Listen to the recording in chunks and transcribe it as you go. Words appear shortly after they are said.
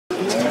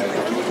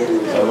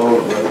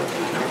Lord, brother.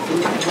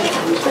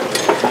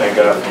 Thank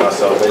God for my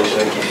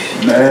salvation.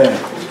 Man.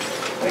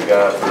 Thank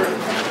God for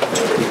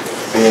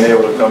being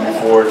able to come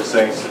before the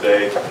saints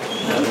today.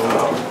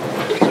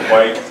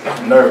 Quite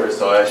nervous,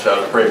 so I asked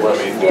y'all to pray with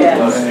me.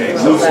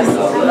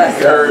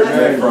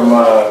 Encouragement from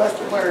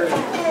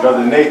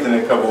Brother Nathan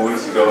a couple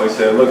weeks ago. He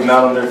said, look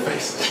not on their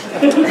faces.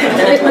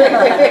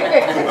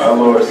 Our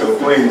Lord, so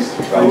please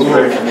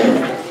pray for me.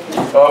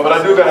 But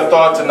I do got a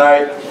thought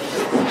tonight.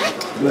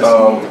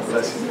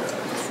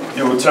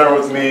 You will turn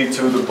with me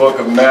to the book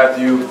of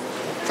Matthew.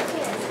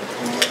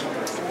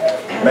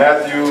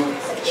 Matthew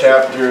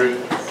chapter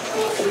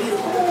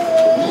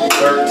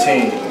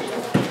 13.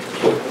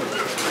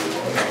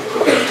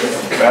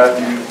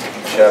 Matthew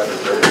chapter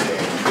 13.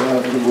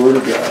 God, the word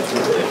of God.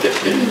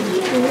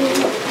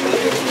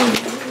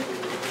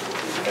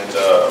 And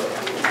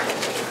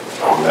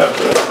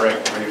after Frank,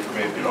 read for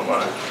me if you don't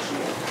mind.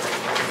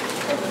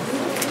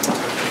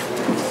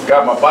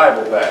 Got my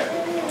Bible back.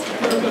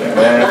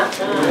 Man, I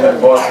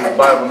bought this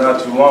Bible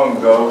not too long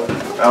ago.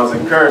 I was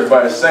encouraged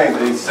by the saints.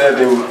 They said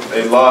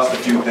they lost a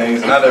few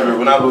things, and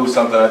when I lose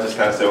something, I just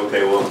kind of say,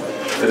 okay, well,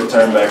 it'll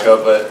turn back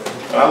up. But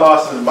when I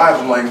lost this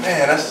Bible, I'm like,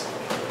 man, that's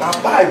my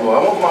Bible.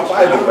 I want my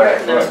Bible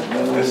back.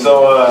 And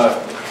so I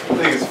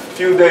think it's a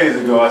few days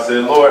ago, I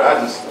said, Lord,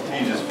 can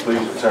you just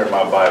please return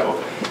my Bible?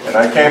 And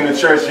I came to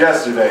church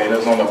yesterday, and it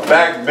was on the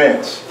back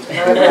bench.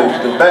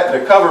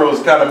 The cover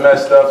was kind of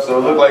messed up, so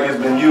it looked like it's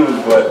been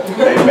used, but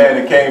amen,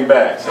 it came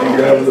back. So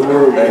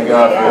thank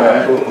God for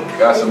that.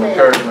 Got some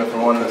encouragement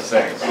from one of the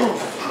saints.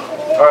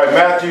 All right,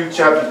 Matthew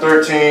chapter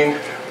 13,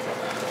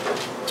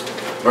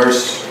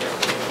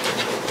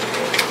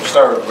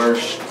 start with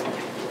verse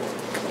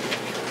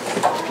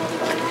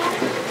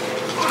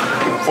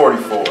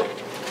 44.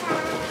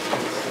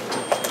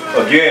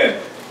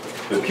 Again,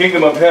 the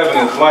kingdom of heaven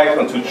is like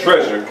unto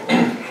treasure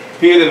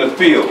hid in the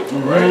field,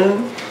 right?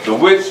 The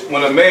which,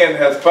 when a man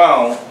has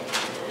found,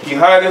 he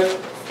hideth,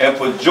 and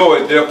for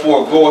joy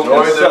therefore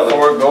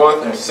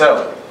goeth and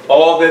selleth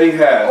all that he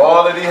had,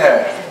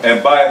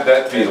 and buyeth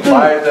that field.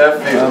 My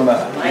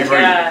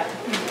God.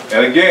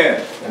 And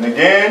again,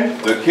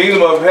 the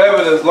kingdom of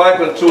heaven is like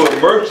unto a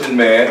merchant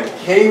man. The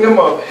kingdom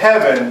of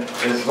heaven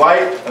is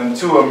like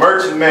unto a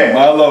merchant man.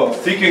 My Lord.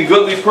 Seeking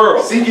goodly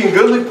pearls.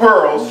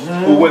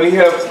 Who when he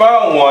had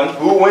found one.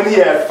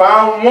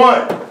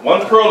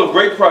 One pearl of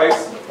great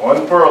price.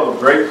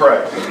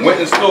 Went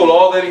and sold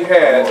all that he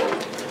had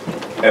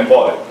and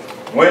bought it.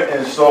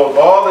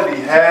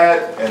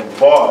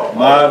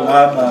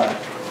 My.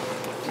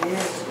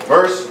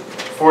 Verse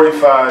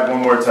 45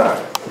 one more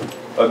time.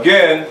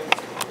 Again,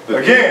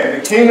 the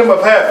kingdom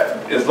of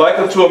heaven is like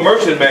unto a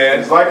merchant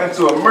man.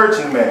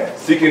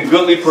 Seeking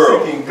goodly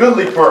pearls.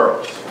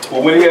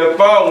 For when he had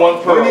found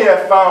one pearl,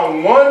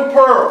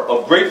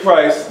 of great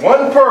price,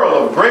 went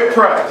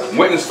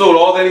and sold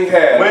all that he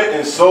had,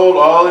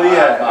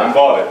 and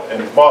bought it.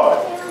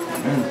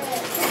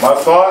 My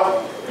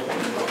thought,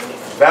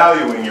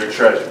 valuing your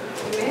treasure.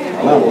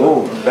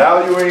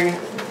 Valuing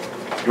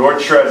your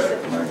treasure.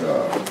 My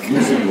God.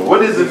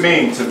 What does it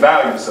mean to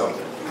value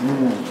something?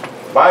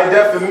 By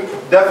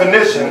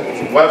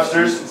definition,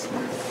 Webster's,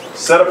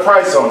 set a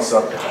price on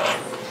something.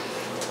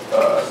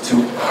 To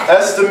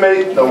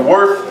estimate the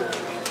worth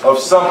of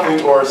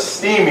something or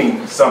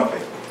esteeming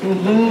something.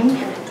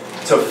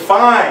 To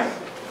find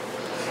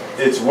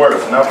its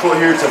worth. And I put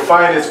here to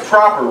find its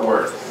proper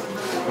worth.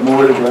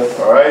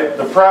 All right,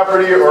 the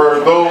property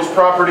or those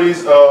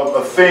properties of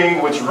a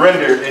thing which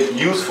render it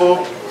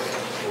useful.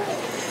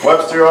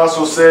 Webster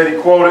also said,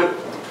 he quoted,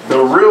 the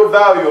real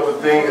value of a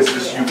thing is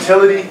its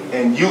utility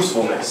and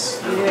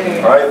usefulness.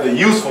 All right, the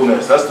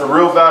usefulness, that's the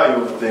real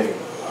value of a thing.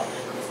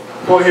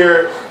 Put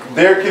here,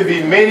 there can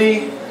be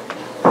many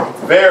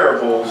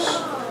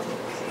variables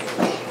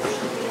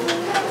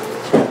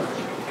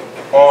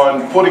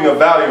on putting a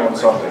value on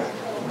something.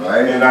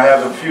 Right. And I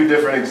have a few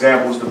different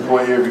examples to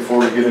put here before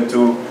we get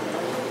into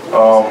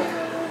our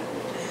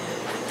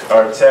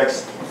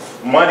text.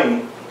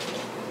 Money.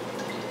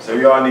 So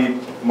y'all need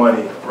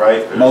money,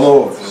 right? My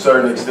Lord. A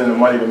certain extent of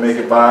money to make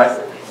it by.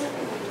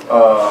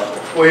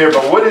 Well here,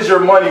 but what is your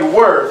money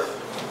worth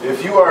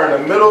if you are in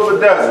the middle of a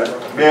desert,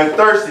 being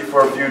thirsty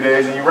for a few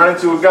days, and you run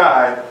into a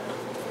guy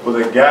with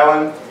a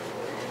gallon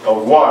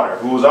of water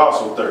who is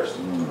also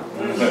thirsty?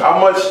 How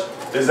much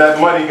is that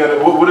money gonna,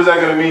 what is that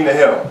gonna mean to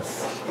him?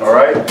 All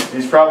right,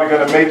 he's probably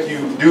going to make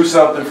you do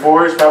something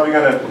for it. He's probably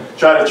going to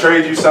try to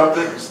trade you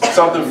something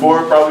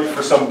for it, probably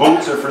for some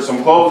boots or for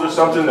some clothes or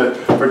something to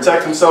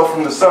protect himself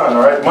from the sun.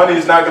 All right, money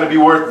is not going to be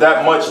worth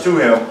that much to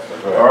him.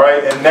 All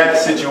right, in that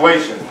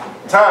situation,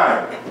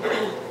 time.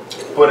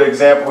 Put an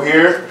example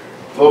here,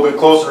 a little bit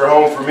closer to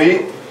home for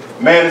me.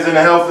 Man is in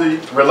a healthy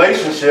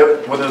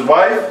relationship with his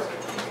wife,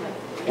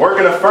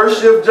 working a first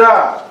shift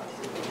job,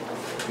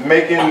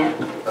 making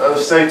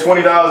say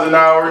 $20 an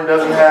hour, and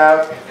doesn't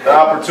have the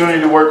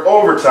opportunity to work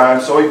overtime,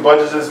 so he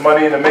budgets his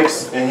money and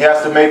he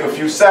has to make a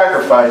few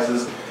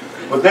sacrifices.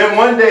 But then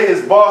one day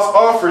his boss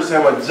offers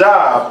him a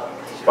job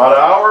about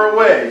an hour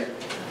away,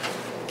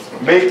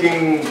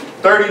 making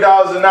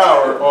 $30 an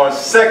hour on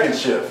second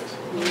shift.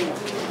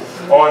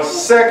 On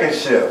second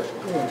shift.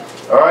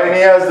 All right, and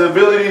he has the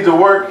ability to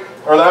work,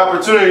 or the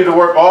opportunity to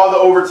work all the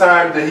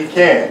overtime that he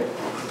can.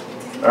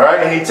 All right,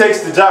 and he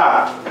takes the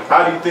job.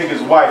 How do you think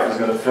his wife is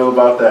going to feel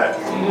about that?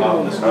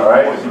 All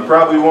right, he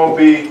probably won't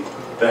be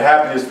the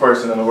happiest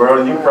person in the world,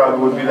 and you probably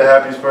wouldn't be the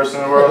happiest person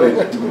in the world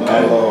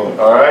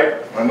either. All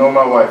right, I know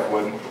my wife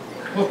wouldn't.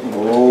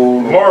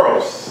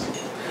 Morals.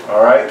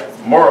 All right,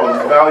 morals,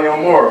 value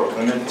on morals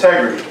and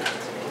integrity.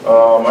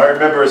 I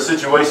remember a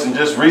situation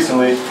just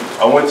recently.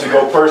 I went to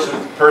go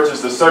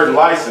purchase a certain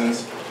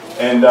license,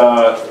 and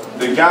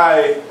the guy,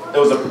 it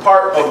was a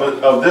part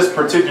of this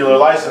particular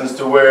license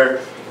to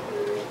where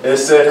it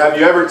said, have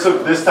you ever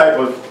took this type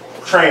of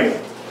training?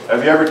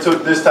 Have you ever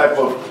took this type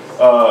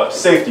of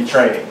safety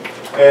training?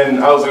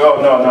 And I was like,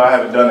 oh, no, I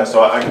haven't done that,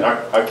 so I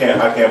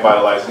can't buy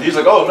the license. He's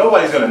like, oh,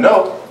 nobody's going to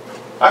know.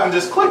 I can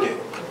just click it.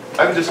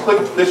 I can just click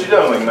that you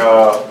done. I'm like,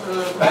 no.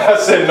 I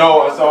said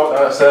no.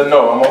 I said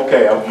no, I'm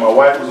okay. My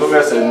wife was with me.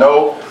 I said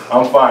no,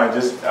 I'm fine.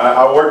 Just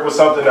I worked with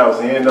something else.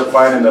 He ended up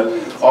finding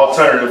an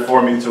alternative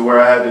for me to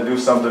where I had to do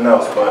something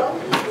else. But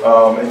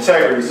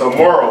integrity, so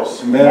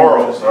morals,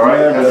 all right,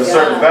 has a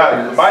certain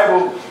value. The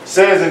Bible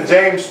says in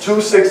James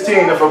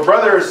 2:16, if a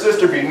brother or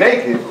sister be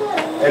naked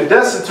and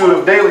destitute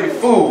of daily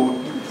food,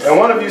 and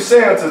one of you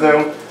say unto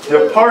them,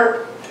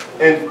 depart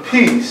in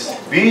peace,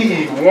 be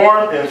ye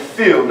warmed and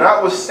filled,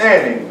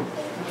 notwithstanding,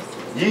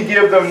 ye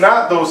give them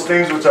not those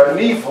things which are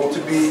needful to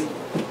be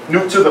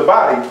new to the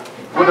body,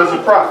 what does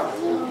it profit?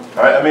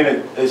 All right, I mean,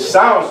 it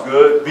sounds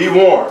good. Be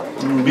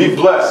warm, be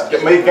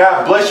blessed. May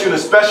God bless you in a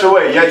special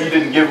way, yet you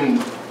didn't give them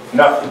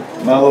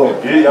nothing. My Lord.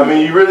 I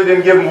mean, you really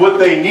didn't give them what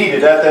they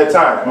needed at that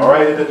time. All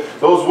right,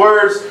 those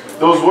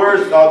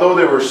words, although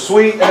they were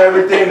sweet and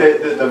everything,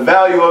 the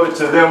value of it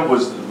to them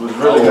was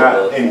really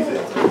not anything.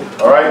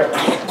 All right.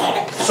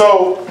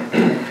 So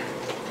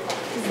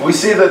we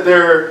see that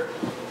there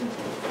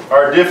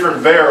are different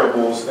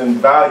variables in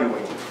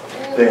valuing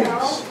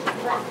things.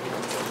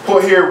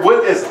 Put here,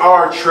 what is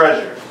our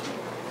treasure?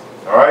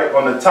 All right,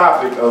 on the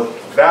topic of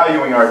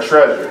valuing our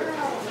treasure.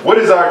 What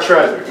is our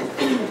treasure?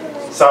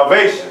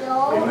 Salvation.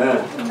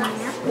 Amen.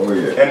 Oh,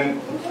 yeah.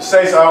 And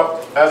saints,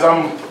 as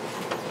I'm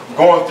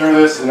going through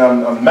this and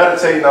I'm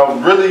meditating,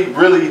 I'm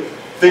really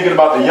thinking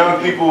about the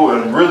young people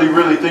and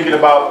really thinking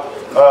about,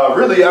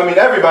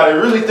 everybody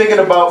really thinking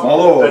about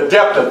the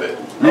depth of it.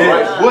 Yeah.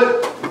 Right?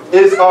 What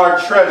is our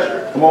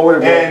treasure? Come on with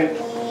it, bro.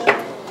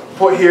 And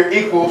put here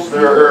equals,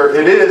 or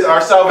it is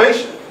our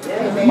salvation.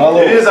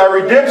 It is our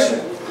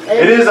redemption.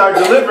 It is our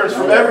deliverance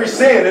from every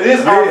sin. It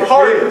is our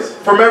pardon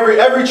from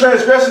every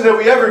transgression that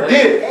we ever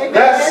did.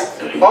 That's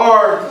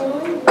our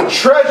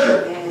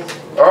treasure.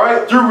 All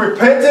right? Through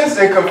repentance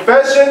and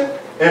confession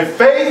and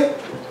faith.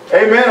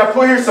 Amen. I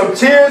put here some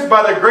tears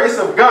by the grace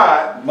of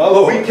God.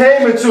 We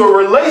came into a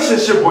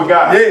relationship with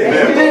God. We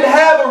didn't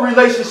have a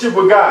relationship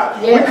with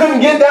God. We couldn't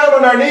get down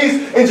on our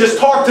knees and just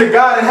talk to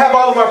God and have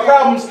all of our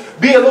problems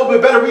be a little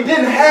bit better. We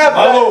didn't have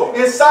that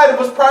inside of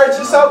us prior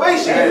to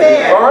salvation.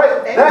 All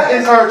right? That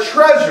is our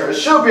treasure. It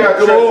should be our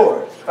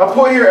treasure. I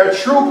put here a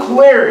true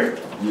clearing.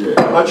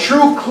 A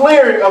true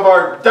clearing of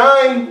our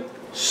dying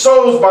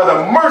souls by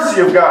the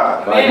mercy of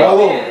God. By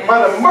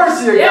the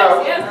mercy of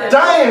God.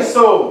 Dying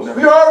souls.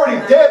 We are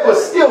already dead, but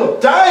still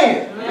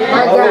dying.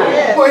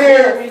 Put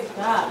here,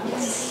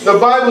 the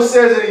Bible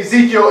says in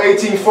Ezekiel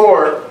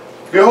 18:4,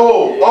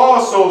 behold,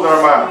 all souls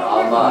are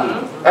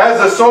mine. As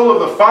the soul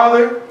of the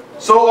Father,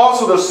 so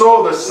also the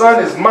soul of the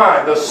Son is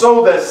mine. The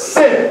soul that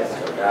sinneth,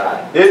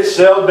 it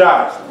shall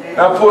die.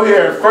 Now put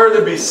here, and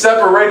further be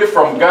separated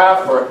from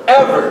God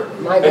forever.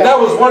 And that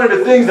was one of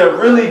the things that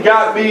really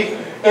got me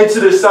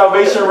into the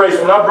salvation race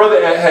when our brother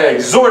had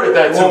exhorted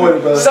that to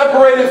me.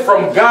 Separated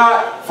from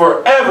God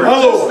forever.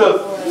 Just the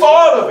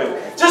thought of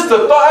it. Just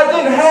the thought. I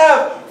didn't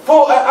have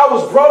full, I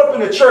was brought up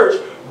in the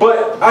church,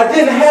 but I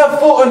didn't have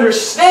full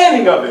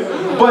understanding of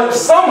it. But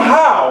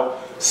somehow,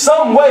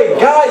 some way,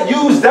 God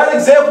used that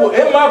example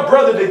in my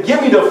brother to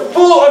give me the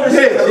full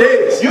understanding.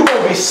 You're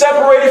going to be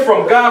separated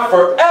from God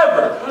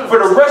forever.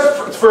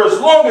 For as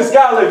long as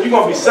God lives, you're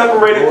going to be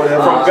separated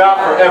from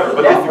God forever.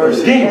 But if you're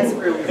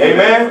redeemed,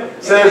 amen,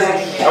 it says,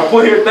 I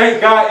put here,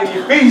 thank God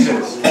in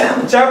Ephesians.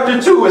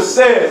 Chapter 2, it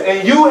says,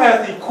 and you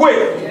hath he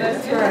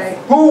quickened,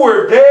 who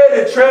were dead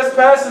in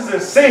trespasses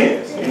and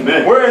sins,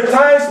 where in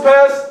times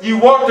past ye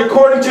walked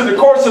according to the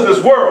course of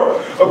this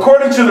world,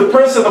 according to the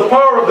prince of the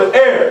power of the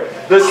air,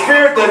 the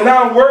spirit that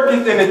now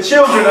worketh in the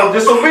children of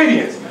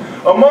disobedience,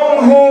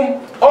 among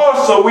whom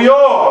also we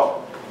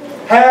all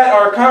had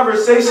our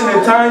conversation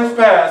in times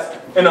past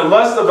in the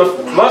lust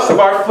of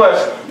our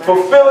flesh,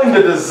 fulfilling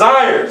the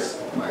desires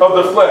of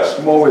the flesh.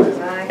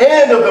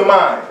 and of the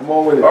mind. Come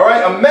on with it. All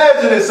right,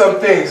 imagining some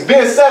things,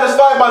 being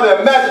satisfied by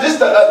the just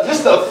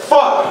the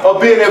thought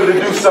of being able to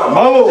do something.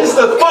 Just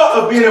the thought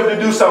of being able to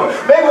do something.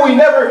 Maybe we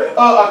never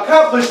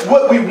accomplished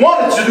what we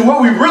wanted to do,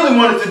 what we really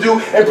wanted to do,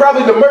 and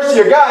probably the mercy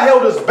of God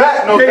held us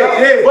back, no doubt.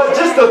 But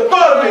just the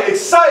thought of it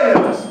excited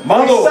us.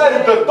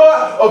 Excited the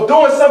thought of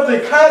doing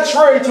something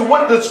contrary to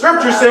what the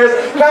Scripture says,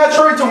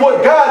 contrary to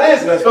what God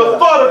is. The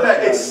thought of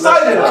that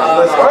excited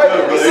us.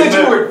 Right? He said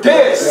you were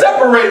dead,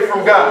 separated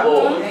from God.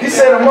 He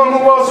said, among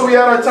whom also we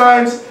had our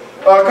times,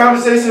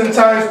 conversation in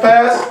times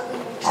past.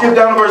 Skip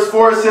down to verse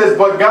 4. It says,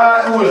 but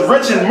God who is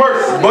rich in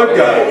mercy. But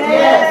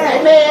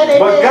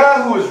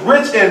God who is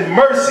rich in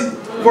mercy,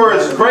 for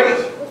his great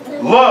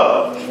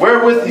love,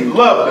 wherewith he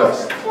loved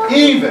us,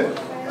 even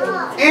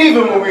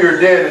when we were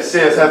dead, it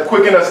says, hath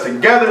quickened us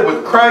together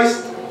with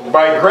Christ.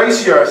 By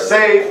grace ye are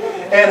saved,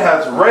 and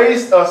has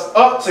raised us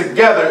up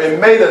together and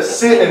made us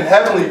sit in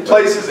heavenly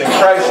places in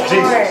Christ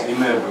Jesus.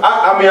 Amen.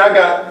 I mean, I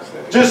got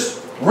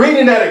just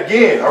reading that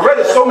again. I read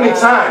it so many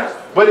times.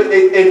 But it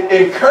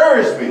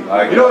encouraged me.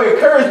 You know, it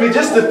encouraged me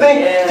just to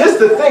think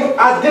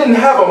I didn't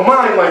have a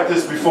mind like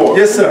this before.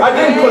 Yes, sir. I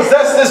didn't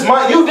possess this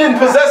mind. You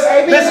didn't possess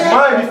this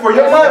mind before.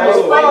 Your mind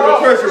was far off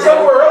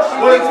somewhere else.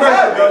 What a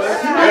treasure, brother.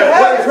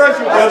 What a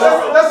treasure, brother.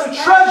 That's a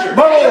treasure.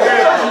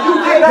 You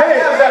did not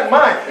have that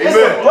mind. It's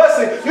a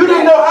blessing. You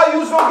didn't know how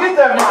you was going to get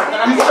that mind.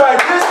 You tried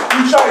this,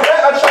 you tried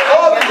that. I tried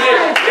all these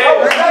things. I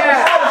was never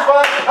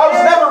satisfied. I was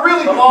never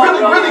really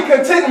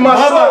content in my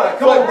soul.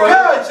 But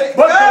God.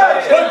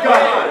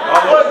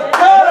 But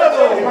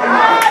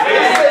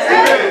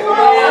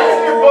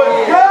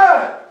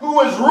God, who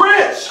is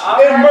rich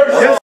in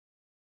mercy,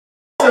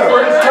 for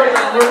his great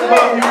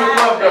love, he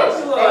loved us.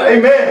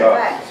 Amen.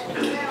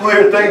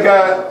 Clear, thank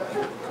God.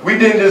 We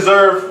didn't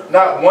deserve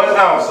not 1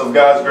 ounce of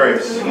God's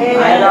grace.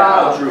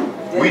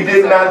 We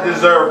did not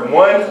deserve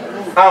 1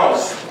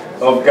 ounce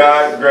of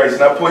God's grace.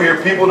 And I put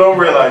here, people don't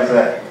realize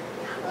that.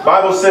 The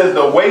Bible says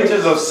the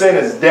wages of sin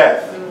is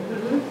death.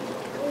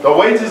 The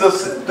wages of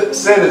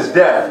sin is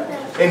death.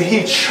 And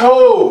he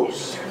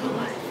chose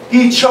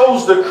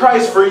the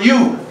Christ for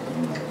you.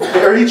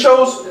 Or he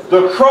chose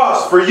the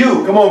cross for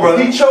you. Come on,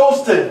 brother. He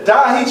chose to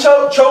die. He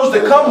chose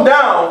to come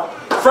down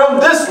from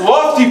this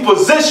lofty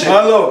position.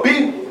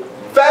 Be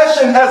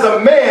fashioned as a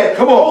man.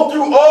 Come on. Go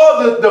through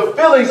all the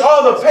feelings,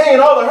 all the pain,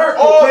 all the hurt,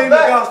 all of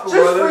that. Gospel,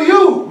 just brother. For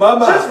you.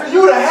 Just for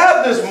you to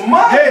have this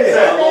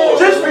mindset.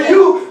 Just for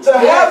you to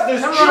have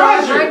this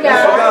treasure.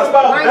 It's all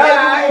about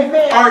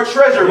valuing our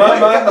treasure.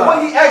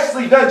 What he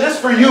actually done just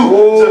for you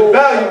to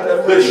value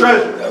the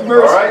treasure.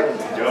 All right?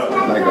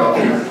 My God.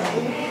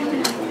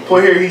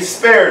 Put here, he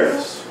spared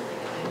us.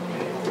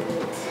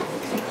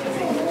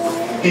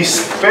 He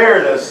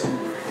spared us,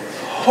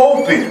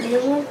 hoping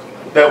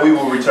that we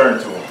will return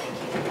to him.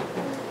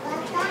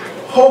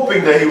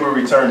 Hoping that he will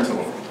return to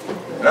him.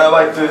 And I'd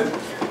like to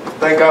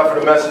thank God for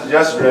the message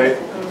yesterday.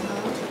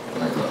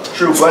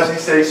 True blessing. He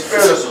said he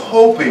spared us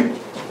hoping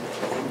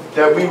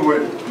that we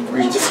would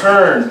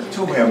return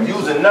to him,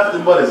 using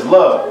nothing but his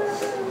love.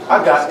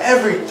 I got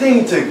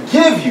everything to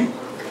give you.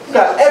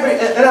 Got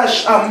and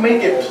I'll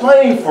make it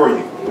plain for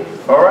you.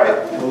 All right?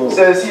 It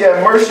says he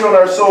had mercy on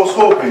our souls,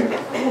 hoping,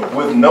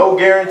 with no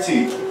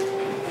guarantee.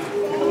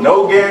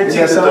 No guarantee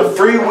that the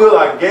free will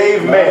I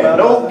gave man,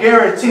 no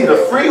guarantee the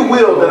free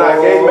will that I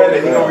gave man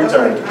that he gonna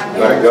return.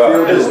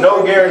 There's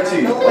no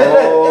guarantee. Isn't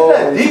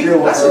that deep?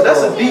 That's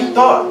a deep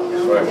thought.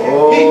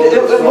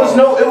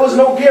 It was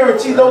no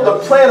guarantee though. The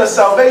plan of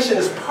salvation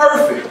is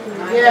perfect.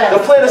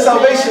 The plan of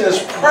salvation is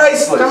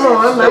priceless. There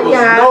was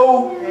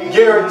no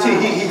guarantee.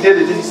 He did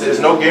it. He said, there's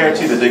no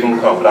guarantee that they're gonna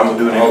come, but I'm gonna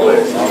do it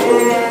anyway.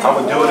 I'm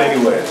gonna do it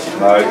anyway.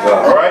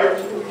 All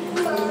right.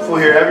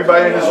 Here,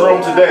 everybody in this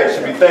room today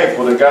should be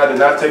thankful that God did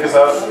not take us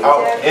out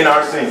in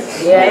our sins.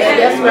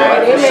 That's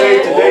right. Amen.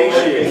 Today you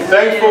should be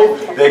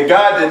thankful that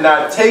God did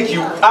not take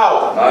you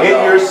out in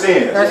your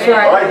sins. That's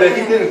right. All right, that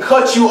he didn't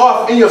cut you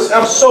off in your sins.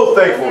 I'm so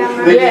thankful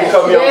that he didn't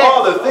cut me off.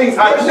 All the things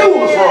I knew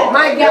was wrong.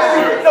 My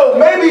God.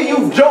 No, maybe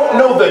you don't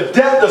know the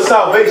depth of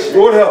salvation.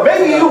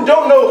 Maybe you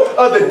don't know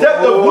the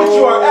depth of what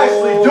you are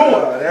actually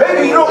doing.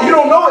 Maybe you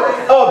don't know it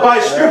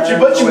by scripture,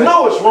 but you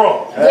know it's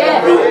wrong.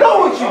 You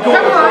know what you're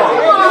doing is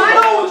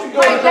wrong.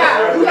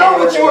 You know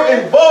what you were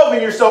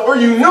involving yourself, or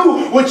you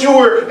knew what you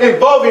were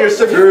involving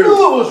yourself. You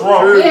knew it was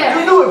wrong.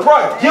 You knew it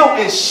brought guilt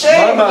and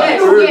shame.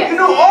 You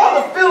knew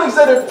all the feelings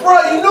that it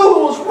brought. You knew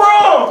it was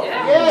wrong.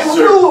 You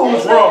knew it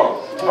was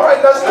wrong. All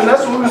right,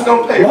 that's what we was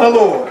going to pay for. My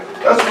Lord.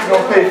 That's what we're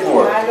going to pay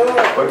for.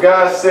 But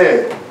God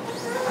said,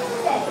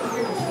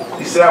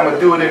 he said, I'm going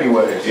to do it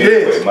anyways.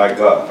 Yes. My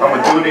God. I'm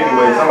going to do it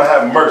anyways. I'm going to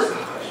have mercy.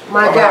 I'm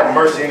going to have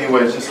mercy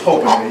anyways, just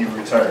hoping that he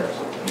returns.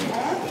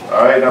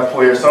 All right, now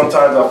here,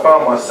 sometimes I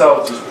found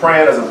myself just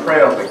praying as I'm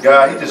praying out to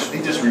God. He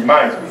just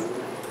reminds me.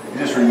 He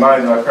just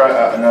reminds me. I cry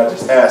and I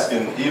just ask,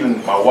 and even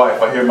my wife.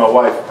 I hear my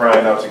wife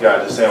crying out to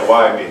God, just saying,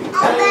 "Why me?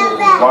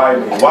 Why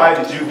me? Why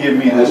did you give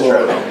me this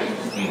treasure?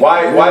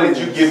 Why did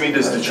you give me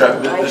this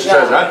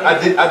treasure?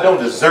 I don't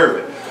deserve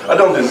it. I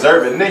don't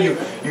deserve it. And then you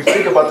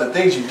think about the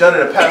things you've done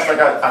in the past, like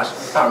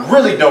I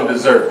really don't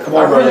deserve it.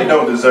 I really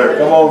don't deserve it.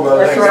 Come on,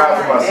 brother. Thank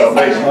God for my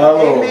salvation. My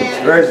Lord.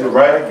 Gracious,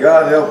 right?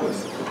 God help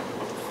us.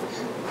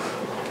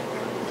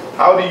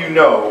 How do you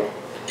know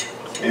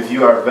if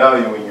you are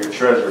valuing your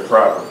treasure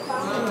properly?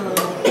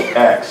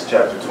 Acts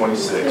chapter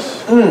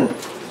 26.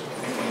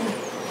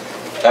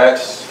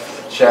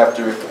 Acts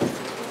chapter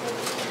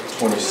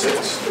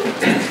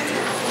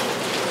 26.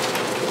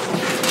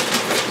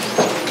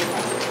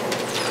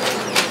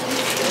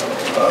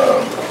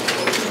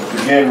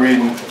 Begin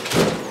reading.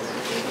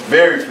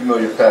 Very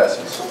familiar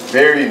passage.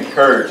 Very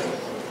encouraging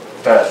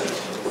passage.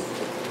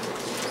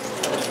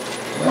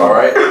 All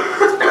right.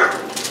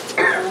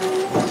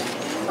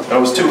 There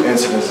was two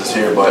incidences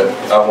here, but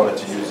I wanted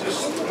to use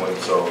this one,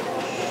 so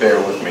bear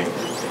with me.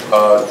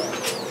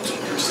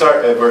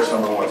 Start at verse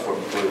number 1 for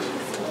me, please.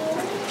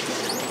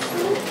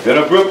 Then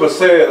Agrippa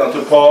said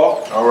unto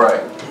Paul, All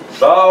right.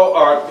 Thou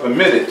art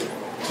permitted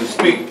to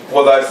speak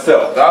for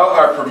thyself. Thou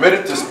art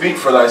permitted to speak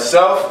for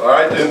thyself. All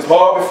right. Then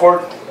Paul before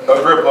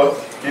Agrippa.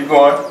 Keep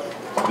going.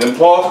 Then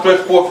Paul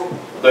stretched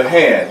forth the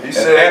hand and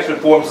said, answered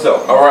for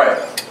himself. All right.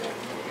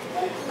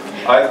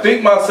 I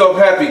think myself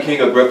happy,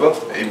 King Agrippa,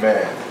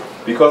 Amen.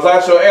 because I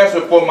shall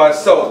answer for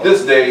myself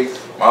this day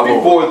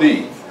before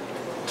thee,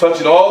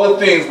 touching all the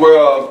things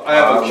whereof I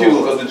am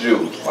accused of the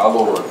Jews. My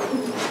Lord.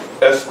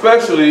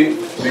 Especially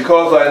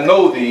because I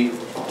know thee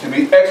to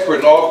be expert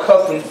in all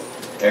customs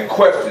and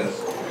questions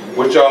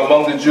which are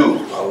among the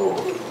Jews. My Lord.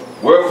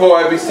 Wherefore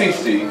I beseech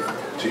thee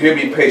to hear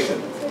me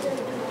patiently.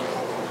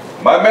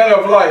 My manner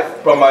of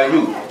life from my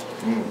youth,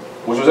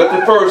 which was at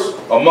the first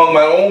among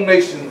my own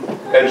nation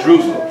at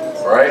Jerusalem,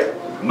 Right?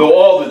 know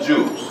all the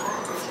Jews,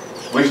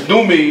 which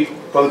knew me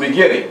from the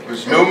beginning.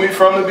 Which knew me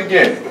from the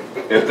beginning.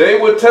 If they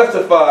would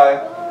testify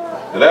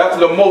that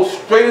after the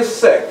most straightest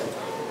sect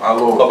My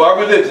Lord. of our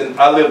religion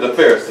I lived a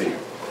Pharisee.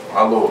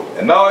 My Lord.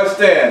 And now I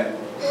stand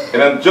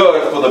and am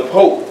judged for the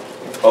hope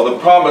of the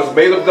promise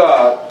made of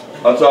God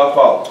unto our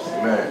fathers.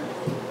 Amen.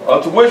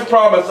 Unto which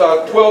promise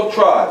our 12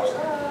 tribes,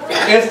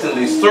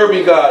 instantly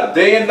serving God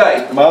day and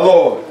night, My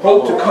Lord.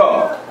 hope to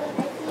come.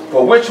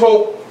 For which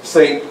hope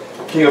sake,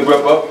 King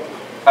Agrippa,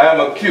 I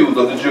am accused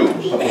of the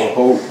Jews.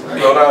 Hope.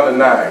 Go down to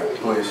 9,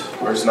 please.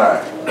 Verse 9.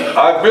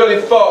 I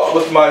barely thought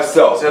with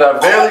myself Said I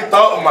barely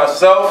thought of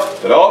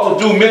myself that I ought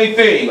to do many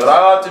things that I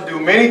ought to do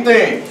many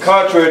things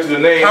contrary to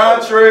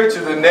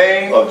the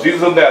name of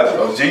Jesus of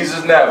Nazareth. of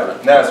Jesus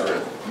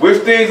Nazareth.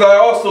 Which things I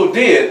also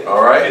did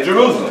All right. in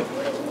Jerusalem.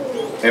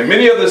 And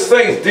many of the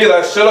saints did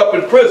I shut up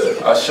in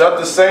prison, I shut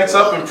the saints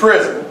up in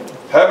prison.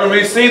 having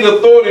received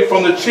authority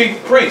from the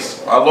chief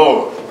priests. My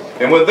Lord.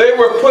 And when they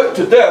were put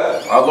to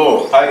death, My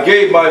Lord. I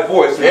gave my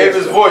voice Gave against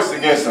his them. voice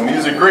against them. He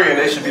was agreeing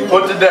they should be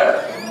put to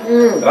death.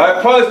 And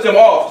I punished them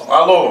oft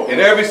My Lord. in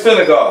every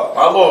synagogue,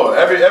 My Lord.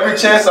 Every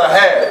chance I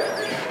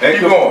had. and,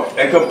 Keep going.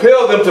 and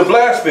compelled them to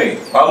blaspheme.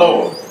 My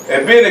Lord.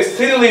 And being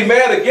exceedingly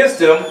mad against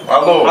them, My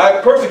Lord.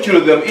 I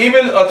persecuted them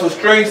even unto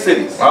strange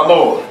cities. My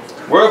Lord.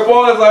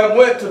 Whereupon as I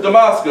went to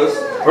Damascus,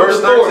 Verse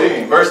with authority,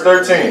 13. Verse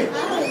 13.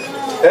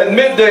 at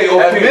midday, O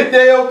At king,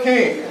 midday, O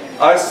King,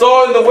 I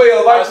saw in the way a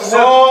I light from heaven,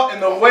 saw in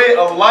the way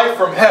of light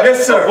from heaven.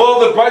 Yes, sir.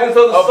 above the brightness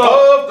of the sun,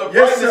 Above the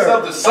Yes, brightness sir.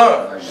 of the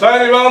sun.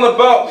 shining round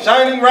about me,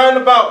 Shining round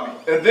about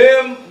me. and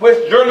them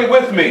which journeyed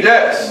with me.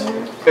 Yes.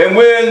 And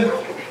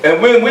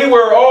when we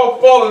were all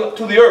fallen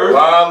to the earth,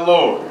 My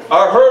Lord.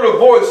 I heard a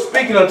voice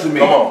speaking unto me,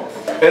 Come on.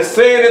 and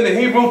saying in the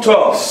Hebrew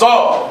tongue,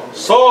 Saul.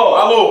 Saul,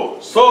 My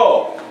Lord.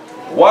 Saul,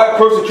 why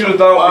persecutest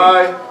thou me?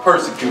 Why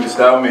persecutest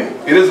thou me?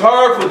 It is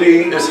hard for thee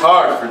It's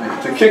hard for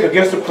thee. to kick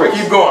against the pricks.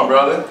 Keep going,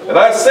 brother. And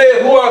I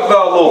said, Who art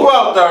thou, Who Lord?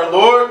 out there,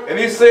 Lord? And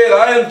he said,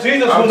 I am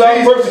Jesus I'm whom thou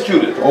Jesus.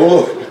 persecuted. Oh,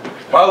 Lord.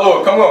 My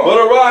Lord, come on. But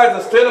arise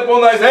and stand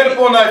upon thy Stand feet.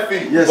 upon thy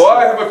feet. Yes, For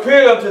I sir. have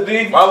appeared unto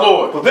thee My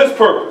Lord. for this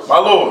purpose, My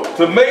Lord.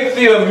 to make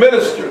thee a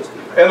minister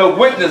and a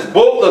witness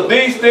both of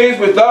these things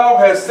which thou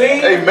hast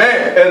seen,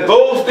 Amen. and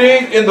those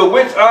things in the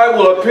which I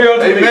will appear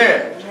unto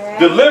Amen. thee,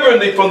 delivering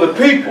thee from the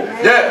people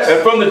Yes. and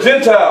from the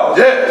Gentiles,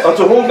 Yes.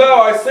 unto whom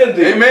now I send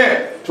thee,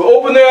 Amen. to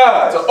open their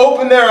eyes, To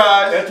open their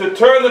eyes and to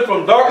turn them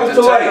from darkness and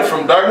to to turn light, from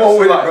Come darkness on to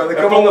with it, light. brother. and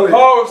Come from on the with it.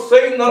 power of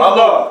Satan unto My Lord.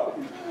 God,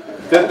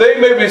 that they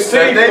may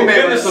receive That they may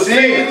forgiveness of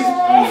receive sins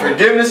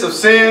forgiveness of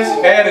sins.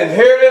 and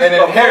inheritance And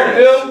among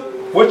inheritance. them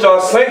which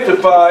are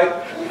sanctified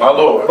My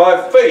Lord.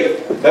 by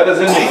faith that is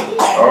in me.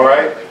 All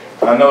right.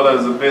 I know that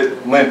was a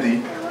bit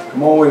lengthy.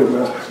 Come on with it,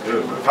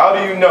 brother. How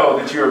do you know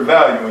that you are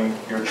valuing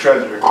your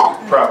treasure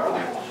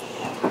properly?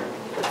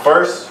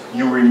 First,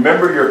 you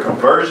remember your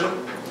conversion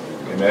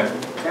Amen.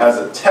 as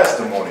a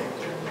testimony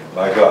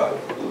My God.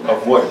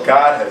 of what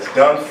God has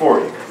done for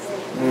you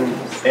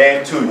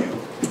and to you.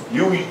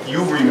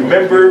 You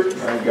remember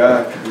My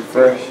God,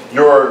 refresh.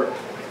 your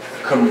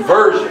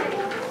conversion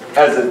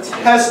as a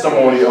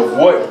testimony of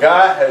what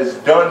God has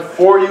done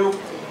for you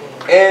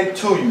and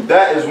to you.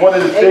 That is one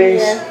of the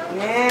things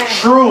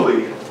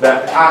truly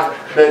that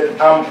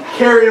I'm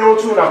carrying on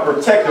to and I'm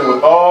protecting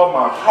with all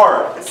my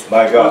heart,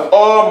 My God. with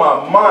all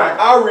my mind.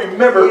 I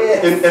remember,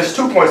 and it's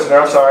 2 points in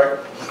there, I'm sorry.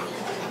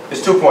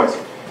 It's 2 points.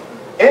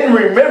 in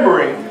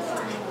remembering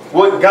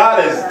what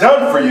God has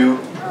done for you,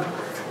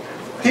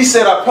 he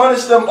said, I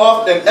punished them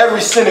oft in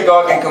every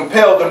synagogue and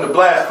compelled them to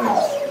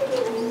blaspheme.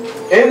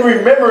 In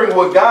remembering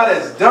what God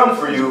has done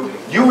for you,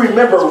 you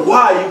remember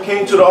why you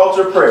came to the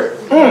altar of prayer.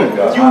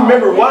 You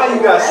remember why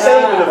you got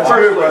saved in the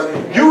first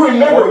place. You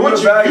remember what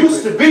you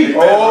used to be,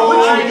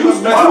 what you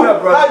used to do,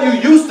 how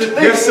you used to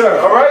think. Yes, sir.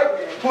 All right?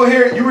 Well,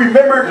 here you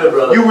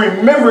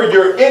remember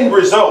your end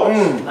result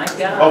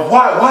of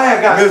why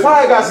I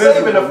got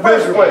saved in the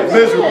first place.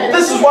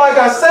 This is why I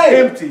got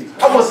saved. Empty.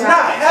 I was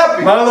not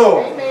happy. My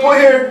Lord. Well,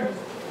 here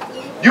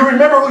you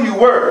remember who you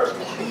were.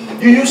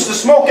 You used to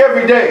smoke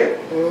every day.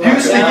 You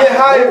used to get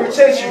high every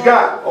chance you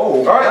got.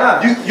 All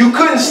right? You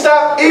couldn't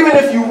stop even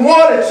if you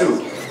wanted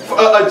to.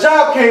 A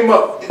job came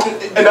up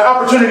and the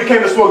opportunity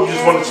came to smoke. You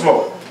just wanted to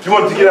smoke. You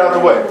wanted to get out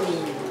of the way.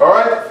 All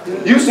right?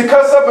 You used to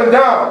cuss up and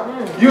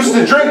down. You used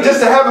to drink just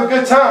to have a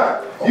good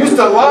time. You used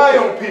to lie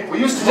on people.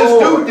 You used to just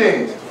do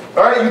things.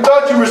 All right? You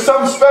thought you were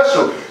something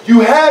special. You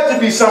had to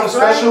be something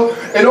special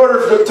in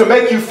order to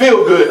make you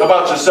feel good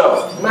about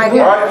yourself. All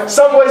right?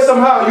 Some way,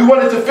 somehow, you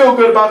wanted to feel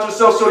good about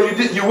yourself, so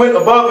you went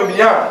above and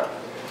beyond.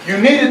 You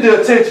needed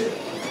the attention.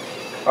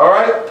 All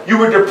right? You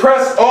were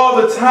depressed all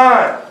the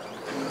time.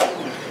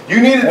 You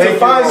needed to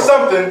find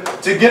something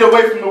to get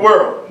away from the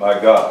world. My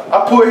God.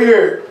 I put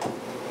here,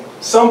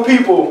 some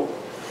people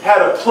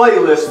had a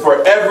playlist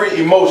for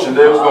every emotion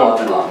they was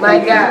going through.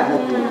 My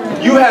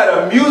God. You had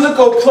a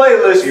musical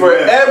playlist for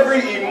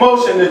every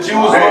emotion that you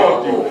was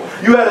going through.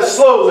 You had a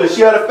slow list,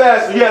 you had a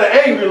fast list, you had an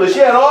angry list,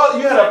 you had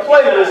a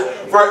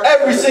playlist for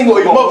every single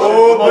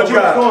emotion that you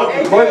was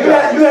going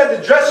through. You had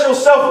to dress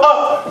yourself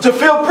up to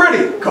feel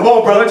pretty. Come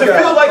on, brother. To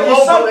feel like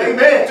you're something.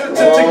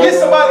 To get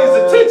somebody's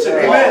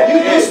attention.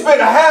 You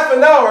spent a half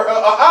an hour,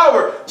 an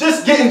hour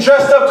just getting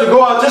dressed up to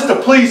go out just to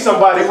please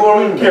somebody who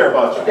don't even care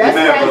about you.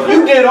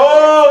 You did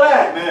all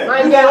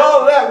that. You did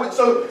all that.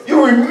 So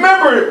you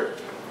remember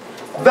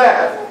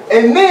that.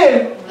 And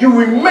then you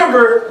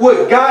remember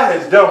what God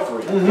has done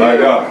for you. My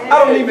God.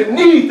 I don't even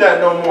need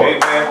that no more.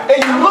 Amen.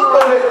 And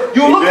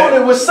you look on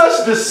it with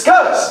such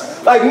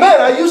disgust. Like,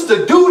 man, I used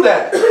to do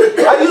that.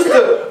 I used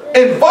to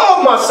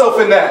involve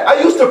myself in that.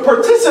 I used to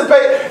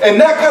participate in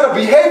that kind of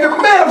behavior.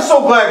 Man, I'm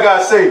so glad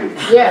God saved me.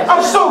 Yes.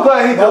 I'm so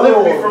glad he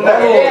delivered me from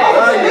that.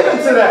 I was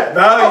given to that.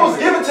 I was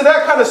given to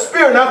that kind of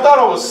spirit, and I thought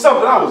I was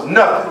something. I was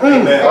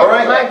nothing. Amen. All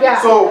right? My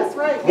God. So,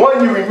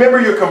 one, you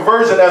remember your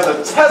conversion as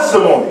a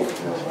testimony.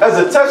 As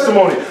a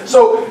testimony.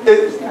 So,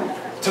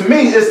 to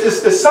me,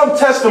 it's some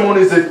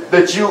testimonies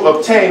that you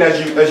obtain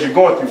as you're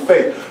going through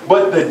faith.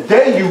 But the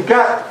day you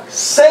got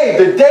saved,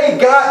 the day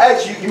God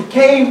actually you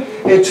came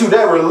into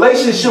that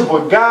relationship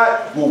with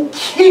God will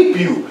keep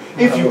you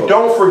if you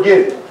don't forget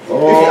it.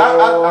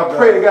 I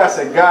pray to God,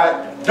 say,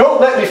 God,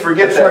 don't let me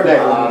forget that day.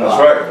 That's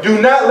right.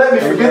 Do not let me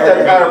forget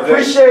that. I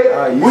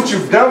appreciate what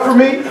you've done for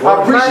me.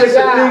 I appreciate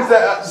the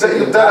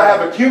things that I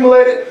have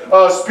accumulated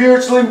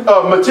spiritually,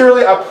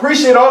 materially. I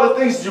appreciate all the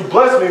things that you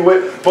blessed me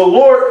with. But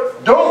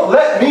Lord, don't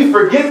let me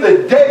forget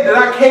the day that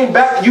I came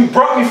back. You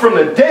brought me from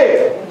the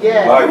dead.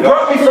 Yes. You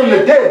brought me from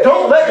the dead.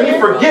 Don't let me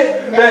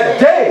forget that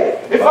day.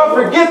 If I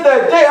forget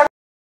that day, I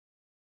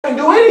can't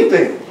do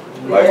anything.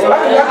 I can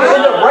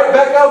end up right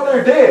back out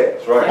there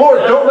dead. Right. Lord,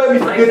 don't let me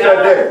forget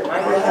that day.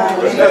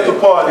 That's what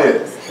Paul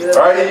did.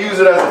 All right, he used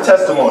it as a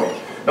testimony.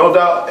 No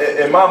doubt,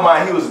 in my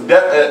mind,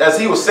 as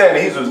he was saying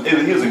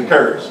it, he was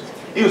encouraged.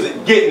 He was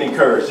getting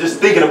encouraged, just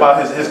thinking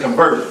about his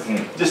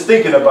conversion. Just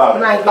thinking about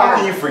it. How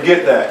can you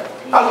forget that?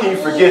 How can you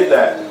forget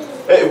that?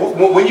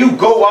 When you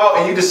go out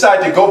and you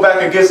decide to go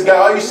back against God,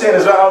 all you're saying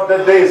is, oh,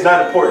 that day is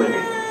not important to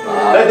me.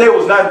 That day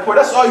was not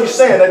important. That's all you're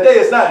saying. That day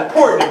is not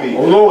important to me.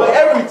 But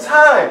every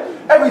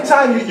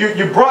time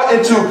you're brought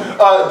into,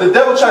 the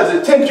devil tries to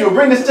tempt you and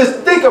bring this,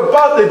 just think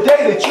about the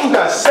day that you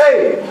got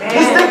saved.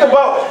 Just think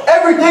about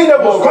everything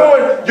that was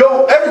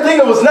everything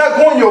that was not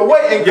going your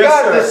way, and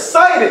God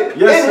decided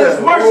in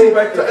His mercy,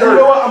 you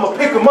know what, I'm going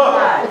to pick him up.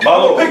 I'm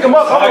going to pick him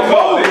up. I'm going to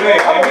mold him.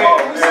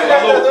 You said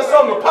that's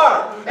on the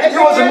pot. It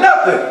wasn't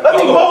nothing. Let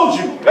me mold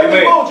you. Let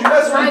me mold you.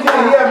 That's what He did.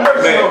 He had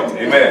mercy on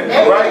you. Amen.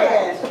 All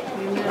right?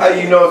 How do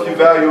you know if you're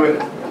valuing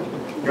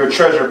your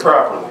treasure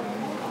properly?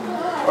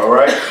 All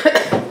right?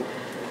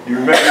 You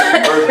remember your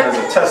conversion as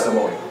a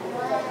testimony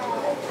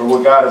for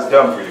what God has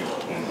done for you.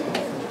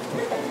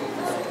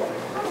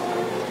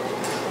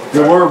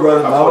 Good word,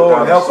 brother. I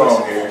put down a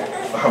song here.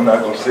 I'm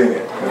not going to sing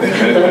it.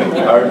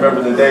 I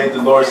remember the day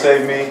the Lord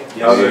saved me.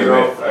 I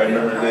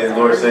remember the day the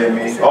Lord saved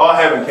me. All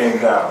heaven came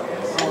down.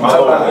 My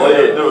Lord,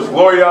 there was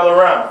glory all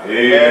around.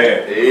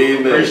 Amen.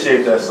 Amen.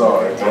 Appreciate that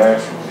song, man.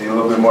 Need a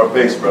little bit more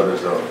bass,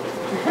 brothers, though.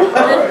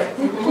 Alright.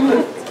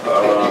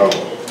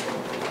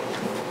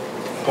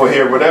 Well,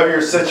 here, whatever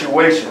your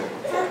situation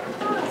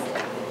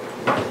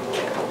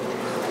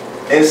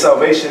in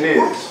salvation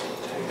is,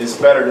 it's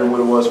better than what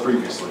it was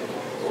previously.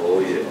 Oh,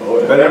 yeah.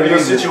 Whatever your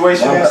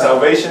situation in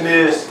salvation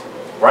is,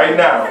 right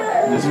now,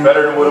 it's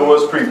better than what it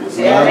was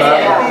previously. Well,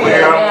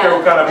 here, I don't care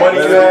what kind of money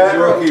you have.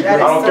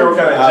 I don't care what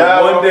kind of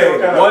job.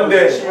 One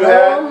day you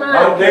had.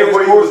 I don't care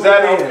where you was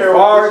at. I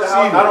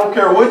don't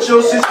care what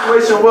your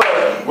situation was.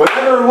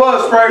 Whatever it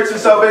was prior to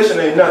salvation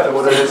ain't nothing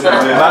what it is now.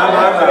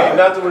 Ain't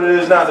nothing what it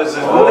is now. There's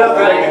nothing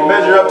that can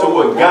measure up to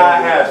what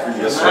God has for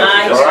you.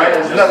 Alright?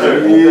 There's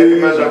nothing that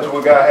can measure up to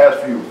what God has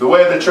for you. The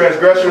way of the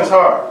transgression is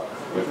hard.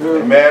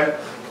 Amen.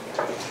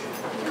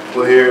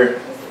 Well, here,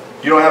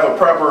 you don't have a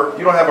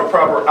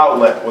proper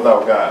outlet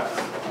without God.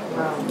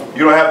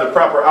 You don't have the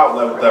proper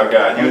outlet without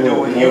God. You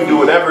do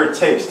whatever it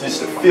takes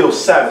just to feel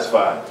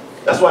satisfied.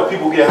 That's why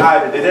people get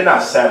high today. They're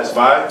not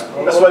satisfied.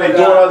 That's why they're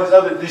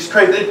doing these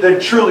crazy. They're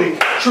truly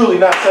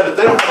not satisfied.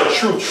 They don't have a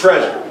true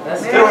treasure.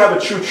 They don't have a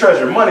true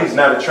treasure. Money's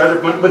not a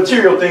treasure. But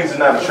material things is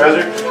not a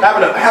treasure.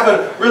 Having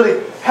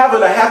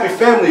a happy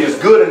family is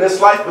good in this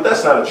life, but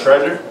that's not a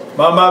treasure.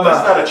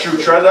 That's not a true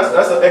treasure.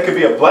 It could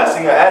be a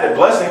blessing, an added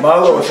blessing.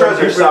 True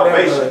treasure is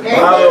salvation.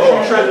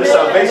 True treasure is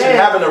salvation.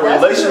 Having a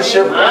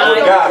relationship with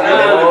God. Being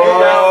able to get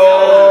down,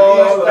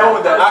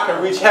 knowing that I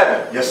can reach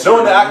heaven.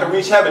 Knowing that I can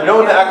reach heaven.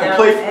 Knowing that I can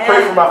pray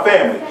for my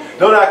family.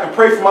 Knowing that I can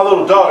pray for my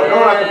little daughter.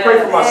 Knowing that I can pray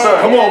for my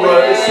son. Come on,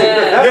 brother.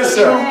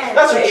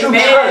 That's a true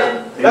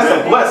treasure. That's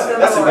a blessing.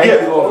 That's a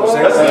gift.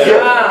 That's a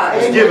gift.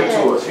 It's given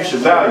to us. You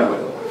should value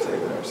it.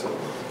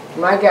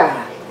 My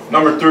God.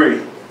 Number 3,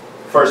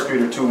 1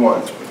 Peter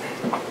 2:1.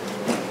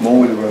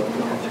 More with it, brother.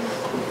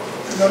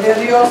 Gloria a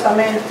Dios,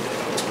 amén.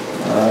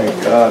 My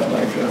God,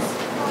 my God.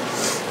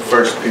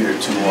 1 Peter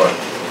 2:1.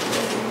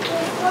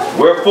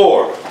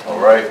 Wherefore, all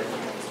right,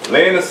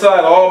 laying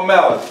aside all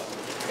malice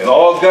and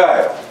all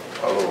guile,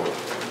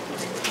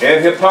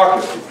 and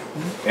hypocrisy,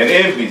 and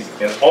envies,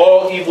 and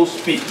all evil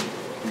speaking.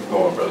 Keep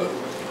going, brother.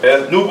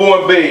 As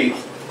newborn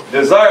babes,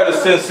 desire the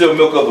sincere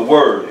milk of the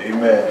word,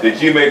 amen, that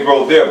ye may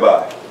grow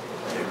thereby.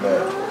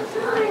 Amen.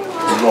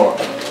 Keep going.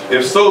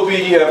 If so be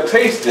ye have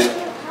tasted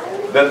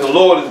that the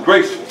Lord is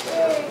gracious,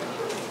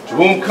 to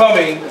whom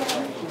coming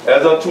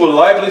as unto a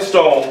lively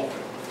stone,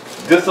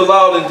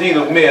 disallowed indeed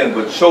of men,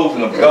 but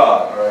chosen of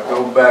God, all right,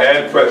 go back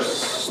and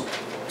precious.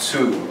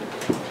 2.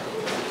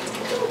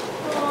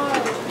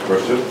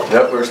 Verse 2?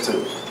 Yep, verse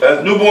 2.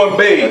 As newborn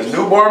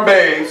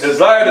babes,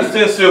 desire the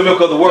sincere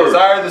milk of the word.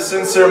 Desire the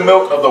sincere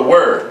milk of the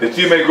word, that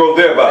ye may grow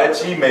thereby.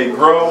 That ye may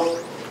grow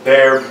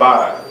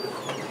thereby.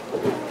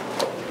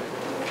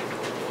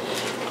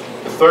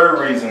 The third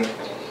reason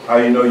how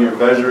you know you're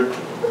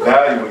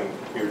valuing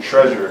your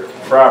treasure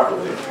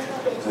properly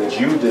is that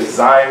you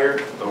desire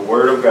the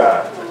word of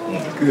God.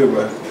 Good,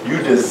 man.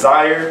 You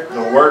desire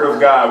the word of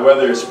God,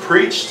 whether it's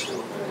preached,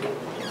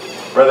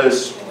 whether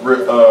it's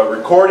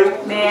recording,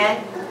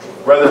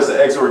 whether it's an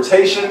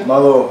exhortation, my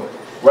Lord,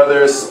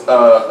 whether it's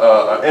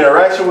an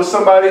interaction with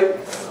somebody,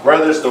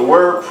 whether it's the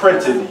word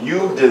printed,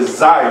 you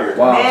desire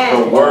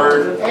the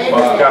word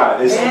of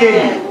God. It's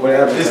in you.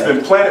 It's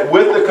been planted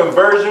with the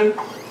conversion.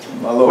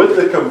 My Lord. With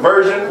the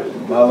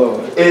conversion, my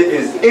Lord, it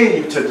is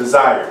in you to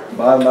desire.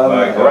 My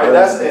right?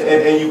 That's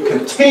and you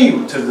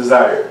continue to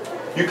desire.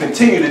 You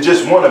continue to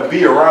just want to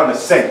be around the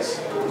saints.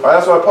 Right?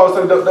 That's why Paul's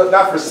talking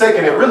not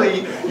forsaking it.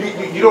 Really,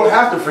 you don't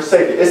have to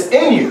forsake it. It's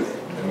in you.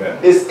 Amen.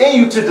 It's in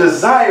you to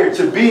desire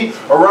to be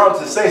around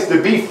the saints,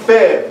 to be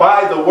fed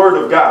by the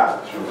word of God.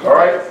 All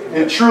right?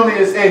 It truly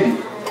is in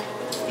you.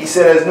 He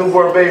said, as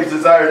newborn babes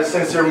desire the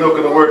sincere milk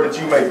of the word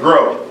that you may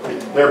grow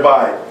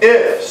thereby.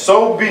 If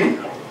so be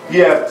ye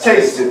have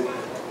tasted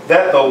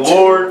that the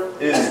Lord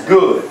is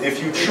good.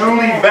 If you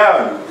truly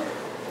value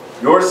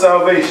your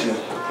salvation,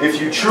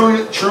 if you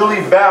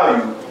truly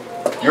value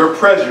your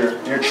treasure,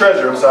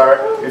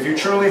 if you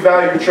truly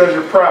value your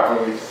treasure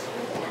properly,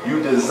 you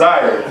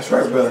desire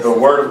the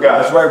word of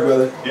God. That's right,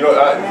 brother. You know,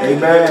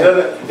 amen.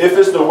 If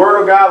it's the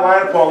word of God,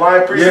 line upon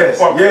line, precept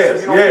upon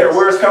precept, you don't care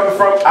where it's coming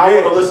from, I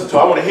want to listen to it.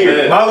 I want to hear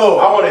it. My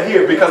Lord. I want to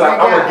hear it because I'm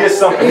going to get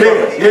something from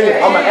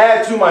it. I'm going to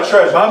add to my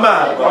treasure. I'm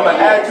going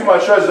to add to my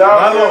treasure.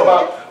 I don't care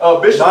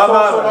about Bishop and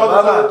all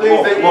those other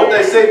things. What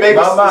they say maybe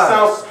it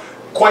sounds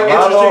quite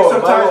interesting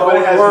sometimes, but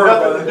it has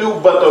nothing to do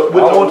with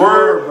the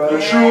word, the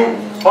true,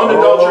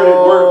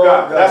 unadulterated word of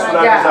God. That's what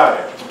I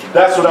desire.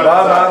 That's what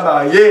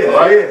I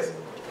desire. Yes.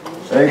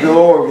 Thank the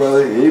Lord,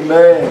 brother.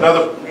 Amen.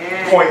 Another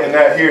point in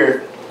that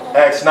here,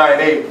 Acts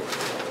 9:8.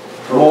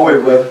 Come on with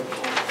it, brother.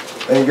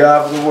 Thank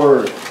God for the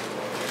word.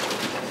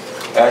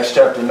 Acts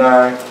chapter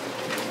 9.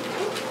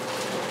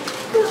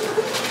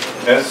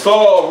 And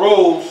Saul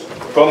arose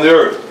from the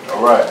earth.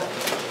 All right.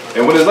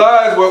 And when his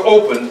eyes were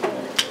opened,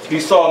 he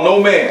saw no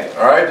man.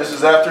 All right, this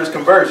is after his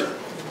conversion.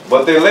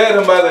 But they led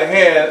him by the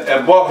hand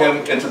and brought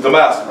him into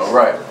Damascus. All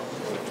right.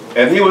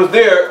 And he was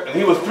there, and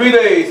he was 3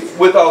 days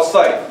without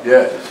sight.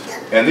 Yes.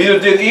 And neither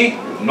did eat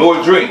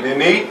nor drink.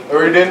 Didn't eat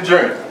or he didn't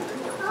drink.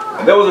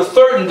 And there was a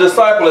certain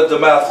disciple at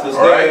Damascus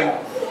named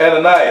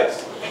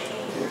Ananias.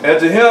 And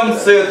to him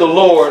said the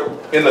Lord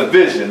in a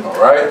vision,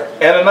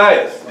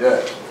 Ananias.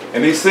 Yes.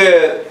 And he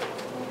said,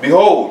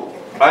 Behold,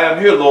 I am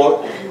here,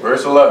 Lord.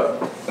 Verse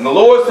 11. And the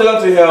Lord said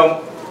unto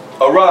him,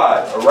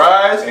 Arise.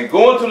 Arise. And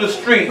go into the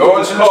street,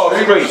 which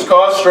is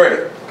called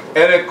straight.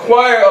 And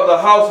inquire of the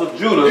house of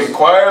Judas.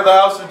 Inquire of the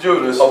house of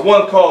Judas. Of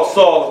one called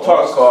Saul of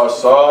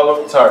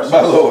Tarsus. My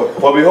Lord.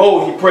 For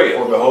behold, he prayed.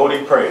 For behold,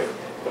 he prayed.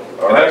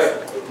 All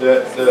right.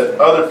 The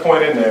other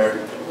point in there,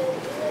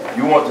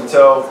 you want to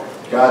tell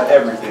God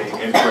everything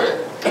in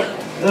prayer.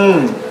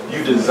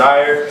 You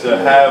desire to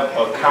have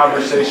a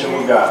conversation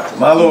with God.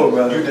 My Lord,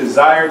 brother. You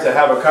desire to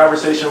have a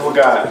conversation with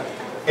God.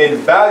 In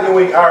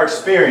valuing our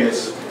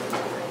experience,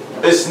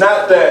 it's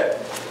not that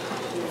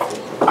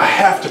I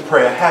have to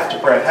pray, I have to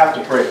pray, I have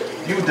to pray.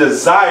 You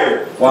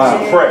desire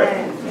to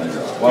pray.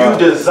 You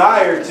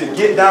desire to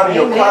get down in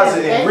your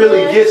closet and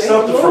really get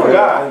something from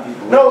God.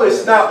 No,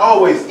 it's not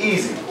always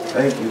easy.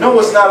 No,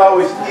 it's not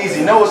always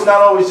easy. No, it's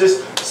not always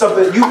just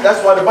something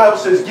that's why the Bible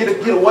says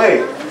get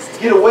away.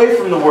 Get away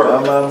from the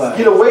world.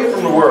 Get away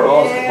from the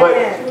world.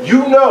 But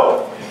you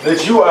know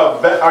that you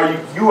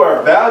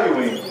are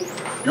valuing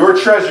your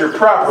treasure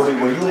properly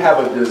when you have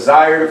a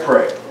desire to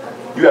pray.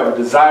 You have a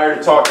desire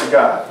to talk to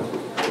God.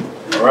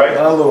 All right?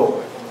 My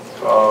Lord.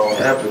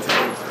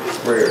 Appetite.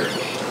 Prayer.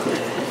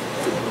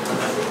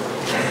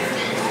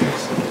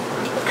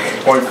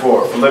 Point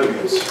 4,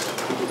 Philippians.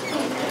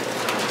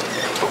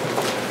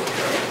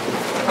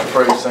 I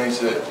pray, saints,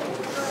 that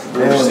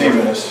you're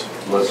receiving this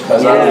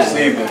as I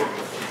received it.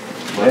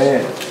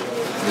 Man.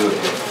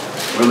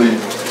 Really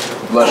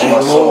bless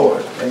my soul.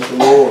 Thank you,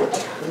 Lord.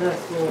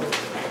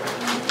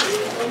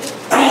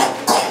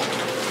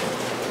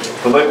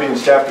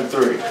 Philippians chapter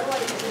 3.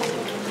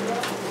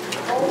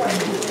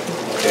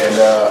 And,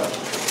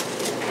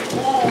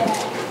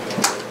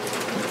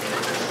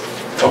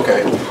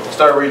 okay,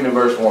 start reading in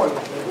verse 1.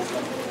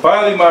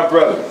 Finally, my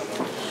brethren,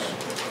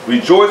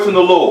 rejoice in the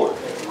Lord.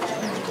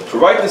 To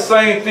write the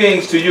same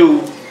things to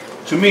you,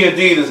 to me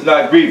indeed is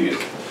not grievous,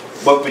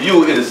 but for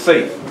you it is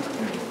safe.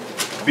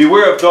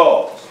 Beware of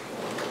dogs.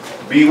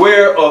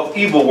 Beware of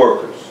evil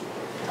workers.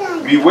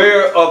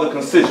 Beware of the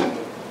concision.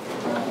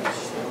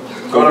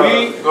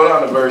 Go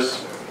down to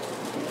verse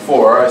 4.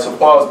 All right, so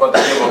Paul is about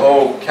to give a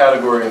whole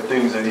category of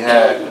things that he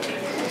had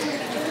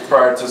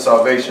prior to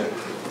salvation.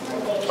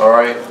 All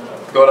right,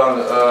 go down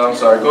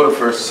to, go to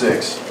verse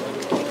 6.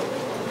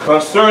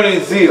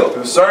 Concerning zeal,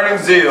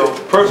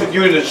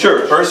 persecuting the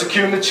church,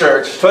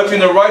 touching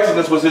the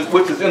righteousness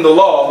which is in the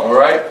law, all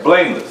right,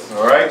 blameless.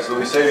 All right, so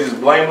we say he's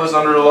blameless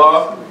under the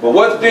law. But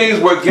what things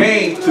were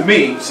gained to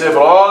me, he said,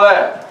 but all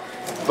that,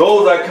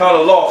 those I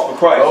counted loss for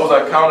Christ. Those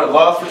I counted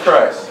loss for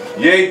Christ.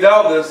 Yea,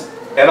 doubtless,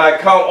 and I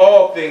count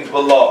all things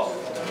but loss,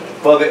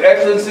 for the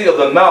excellency of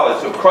the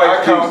knowledge of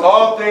Christ Jesus. I count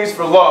all things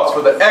for loss,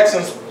 for the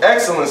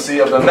excellency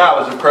of the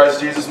knowledge of Christ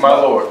Jesus my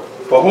Lord.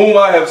 For whom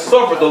I have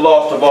suffered the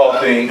loss of all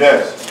things,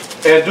 yes,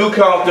 and do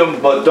count them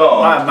but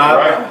dung,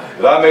 right,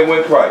 that I may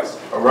win Christ.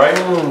 All right,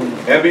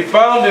 and be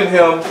found in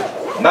him,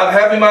 not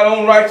having my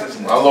own righteousness,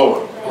 my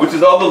Lord, which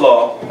is of the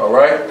law, all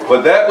right,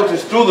 but that which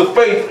is through the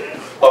faith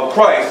of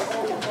Christ,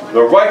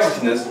 the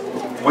righteousness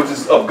which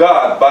is of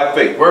God by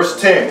faith. Verse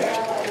 10.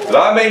 That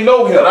I may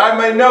know him. That I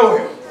may know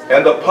him.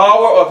 And the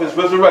power of his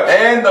resurrection.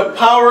 And the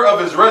power of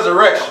his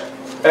resurrection.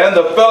 And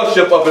the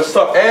fellowship of his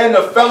sufferings. And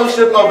the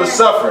fellowship of his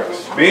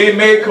sufferings. Being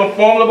made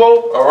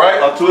conformable, all right,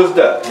 unto his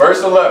death.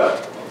 Verse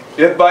 11.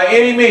 If by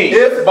any means.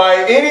 If by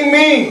any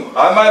means.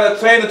 I might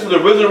attain unto the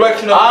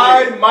resurrection of the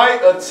dead. I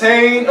might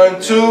attain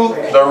unto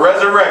the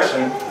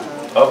resurrection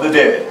of the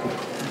dead.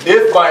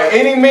 If by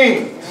any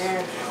means.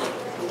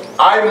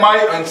 I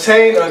might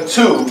attain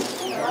unto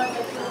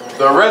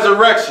the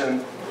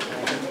resurrection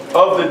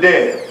of the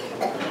dead.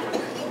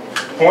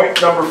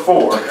 Point number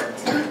 4.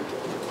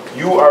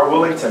 You are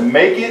willing to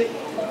make it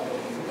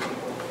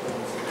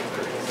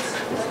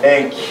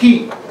and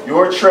keep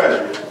your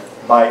treasure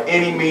by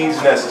any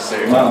means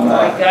necessary.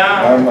 My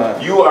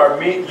God. You are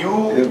willing.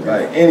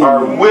 You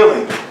are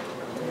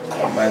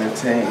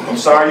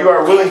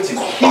willing to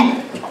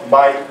keep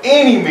by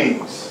any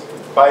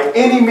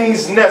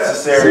means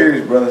necessary.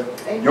 Serious, brother.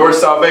 Your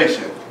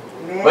salvation.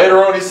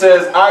 Later on he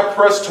says, I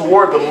press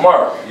toward the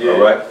mark. Yeah.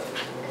 All right.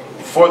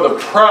 For the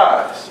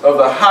prize of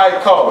the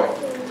high calling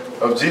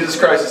of Jesus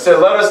Christ. He said,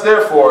 let us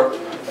therefore,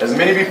 as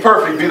many be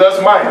perfect, be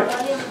thus minded.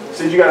 He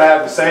said, you got to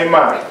have the same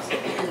mind.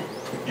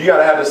 You got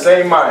to have the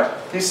same mind.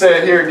 He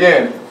said here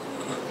again,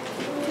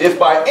 if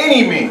by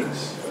any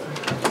means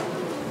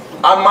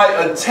I might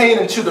attain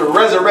into the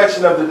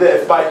resurrection of the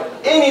dead. If by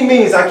any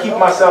means I keep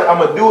myself, I'm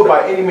going to do it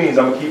by any means.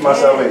 I'm going to keep my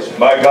salvation.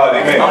 My God,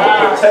 amen.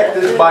 I'm going to protect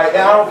this by, I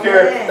don't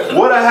care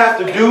what I have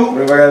to do.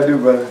 What do I got to do,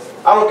 brother?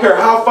 I don't care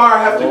how far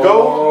I have to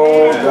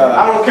go.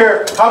 I don't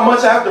care how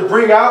much I have to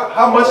bring out,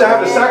 how much I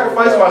have to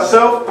sacrifice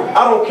myself.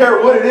 I don't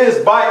care what it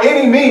is, by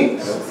any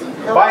means.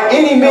 By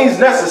any means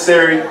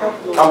necessary,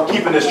 I'm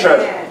keeping this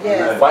treasure.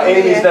 By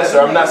any means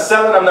necessary. I'm not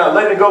selling, I'm not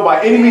letting it go.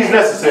 By any means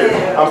necessary,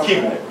 I'm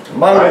keeping it.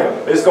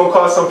 Right? It's going to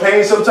cause some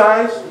pain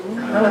sometimes.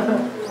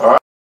 All right?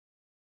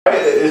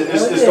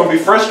 It's going to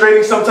be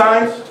frustrating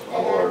sometimes.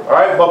 All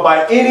right? But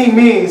by any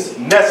means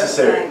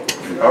necessary.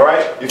 All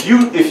right? If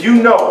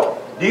you know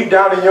deep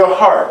down in your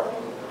heart,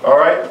 all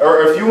right?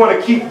 Or if you want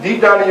to keep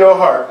deep down in your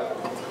heart,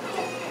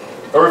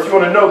 or if you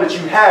want to know that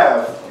you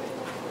have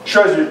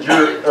treasured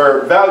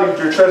or valued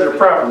your treasure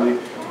properly,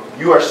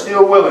 you are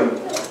still willing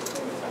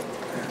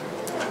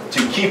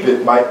to keep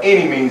it by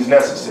any means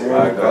necessary.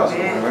 My God.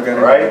 All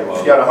right?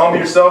 You got to humble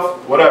yourself,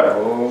 whatever.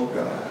 Oh,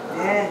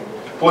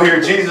 God. Well,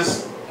 here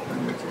Jesus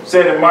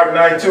said in Mark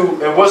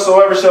 9:2, and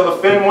whatsoever shall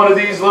offend one of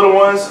these little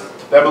ones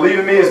that believe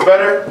in me is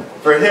better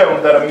for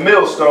him that a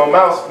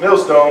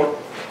millstone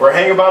were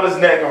hang about his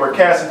neck and were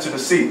cast into the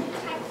sea.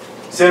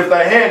 He said, if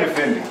thy hand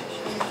offend thee,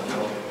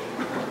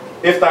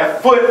 if thy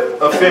foot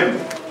offend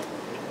thee,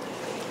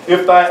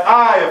 if thy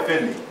eye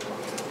offend thee,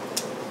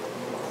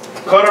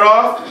 cut it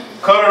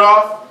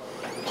off,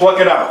 pluck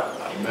it out.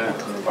 Amen.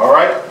 All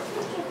right?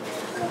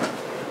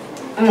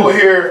 Put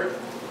here,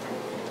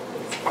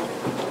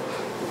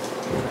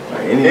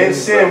 in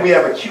sin we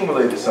have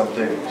accumulated some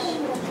things.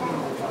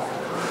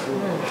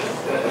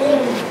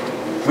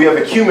 We have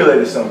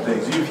accumulated some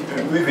things.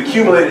 We've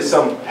accumulated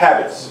some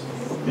habits.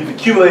 You've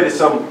accumulated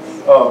some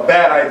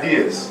bad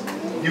ideas.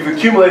 You've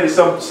accumulated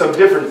some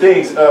different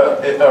things,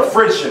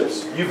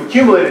 friendships. You've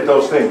accumulated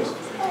those things.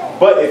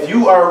 But if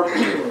you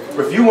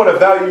want to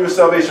value your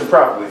salvation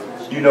properly,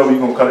 you know you're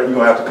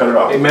gonna have to cut it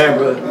off. Amen,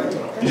 brother.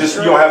 You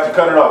don't have to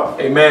cut it off.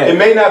 Amen. It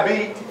may not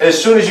be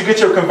as soon as you get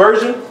your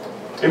conversion.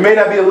 It may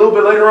not be a little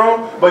bit later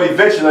on, but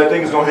eventually that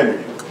thing is gonna hinder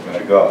you. My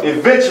God.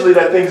 Eventually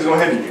that thing is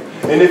gonna hinder you.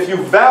 And if you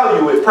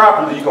value it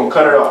properly, you're gonna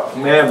cut it off.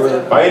 Amen,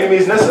 brother. By any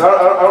means necessary.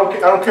 I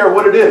don't care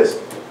what it is.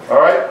 All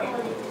right.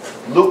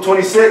 Luke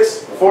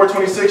 26,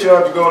 4:26. You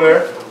don't have to go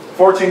there.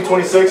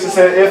 14:26. It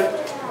said,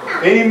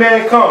 if any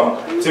man come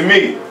to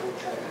me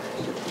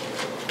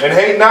and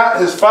hate not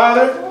his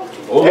father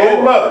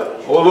and mother,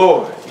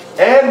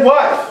 and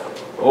wife,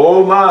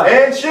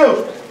 and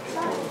children,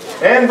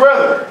 and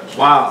brother,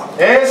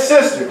 and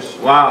sisters,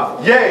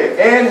 yea,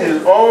 and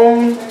his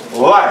own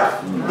life,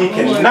 he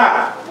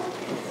cannot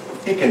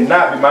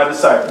be my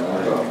disciple.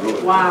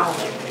 Wow.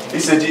 He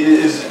said,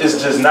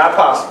 it's just not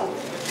possible.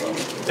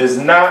 It's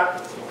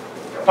not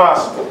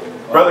possible.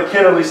 Brother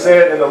Kennerly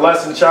said in the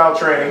lesson Child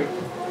Training,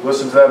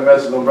 listen to that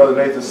message on Brother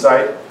Nathan's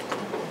site,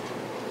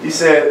 he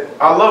said,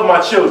 I love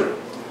my children.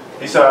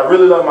 He said, I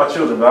really love my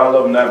children, but I don't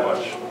love them that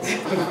much.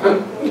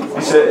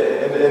 He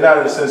said, and not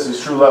in the sense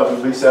it's true love,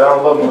 but he said, I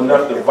don't love them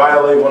enough to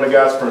violate one of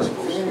God's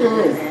principles.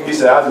 He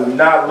said, I do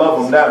not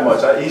love them that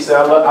much. He said,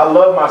 I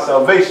love my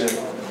salvation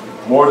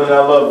more than I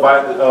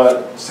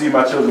love see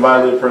my children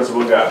violate the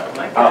principle of God.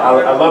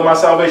 I love my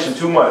salvation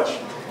too much.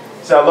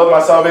 He said, I love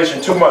my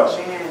salvation too much.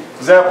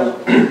 Example,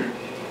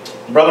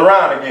 Brother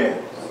Ron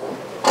again.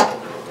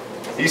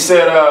 He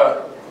said,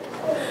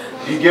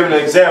 he gave an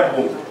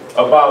example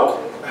about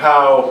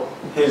how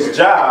his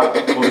job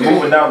was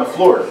moving down to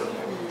Florida.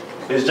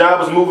 His job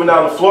was moving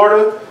down to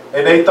Florida,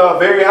 and they thought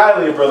very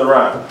highly of Brother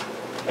Ron.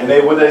 And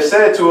what they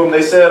said to him,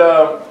 they said,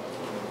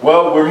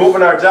 well, we're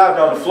moving our job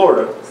down to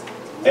Florida,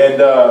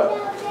 and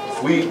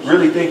we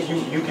really think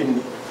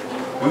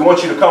we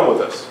want you to come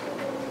with us.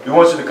 We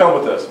want you to come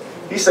with us.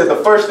 He said the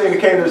first thing that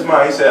came to his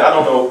mind, he said, I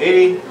don't know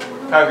any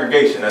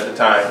congregation at the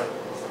time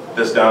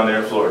that's down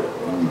there in Florida.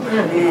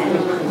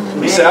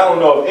 He said, I don't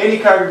know of any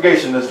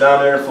congregation that's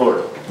down there in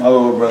Florida. My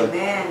Lord, brother.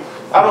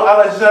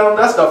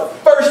 That's the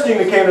first thing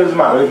that came to his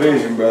mind. What a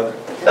vision, brother.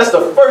 That's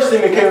the first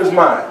thing that came to his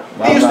mind.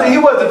 He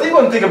wasn't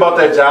thinking about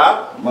that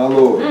job. My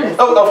Lord.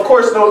 Of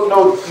course,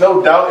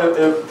 no doubt,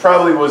 it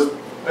probably was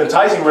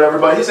enticing or whatever,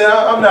 but he said,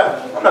 I'm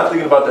not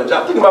thinking about that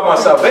job. I'm thinking about my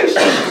salvation.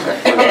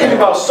 I'm thinking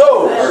about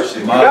souls.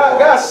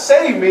 God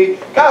saved me.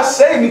 God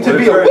saved me to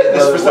be a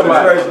witness for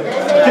somebody.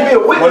 To be a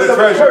witness of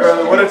His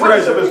grace. What a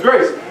treasure of His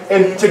grace.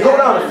 And to go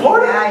down to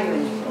Florida,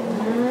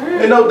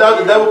 and no doubt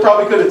the devil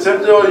probably could have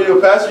tempted, oh, you're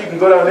a pastor, you can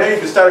go down there, you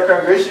can start a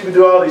congregation, you can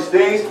do all these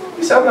things.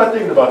 He said, I'm not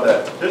thinking about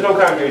that. There's no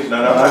congregation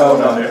down there. I'm not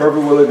going down there.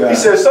 Perfect will of God. He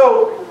said,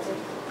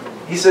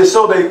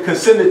 so they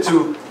consented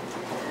to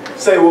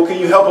say, well, can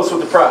you help us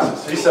with the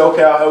process? He said,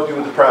 okay, I'll help you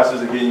with the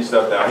process of getting your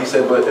stuff down. He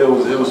said, but it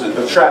was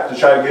a trap to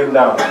try to get him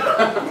down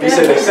there. He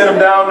said they sent him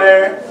down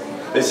there.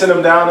 They sent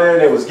him down there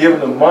and they was giving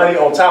him money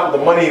on top of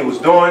the money he was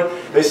doing.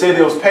 They said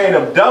they was paying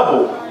him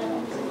double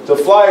to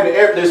fly in the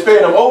air. They was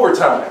paying him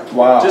overtime.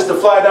 Wow. Just to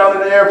fly down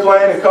in the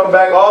airplane and come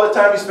back. All the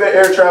time he spent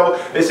air travel,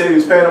 they said he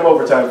was paying him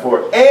overtime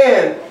for it.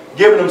 And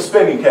giving him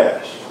spending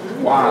cash.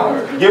 Wow.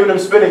 Giving him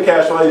spending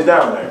cash while he's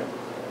down there.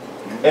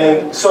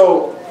 And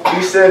so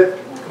he said,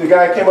 the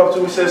guy came up to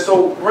him and said,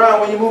 so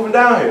Ron, when you moving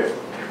down here?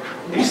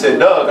 He said,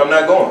 Doug, I'm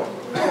not going.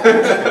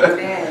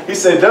 He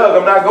said, Doug,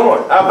 I'm not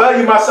going. I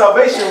value my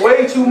salvation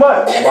way too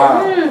much.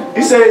 Wow.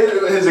 He said,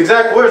 his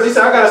exact words, he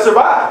said, I got to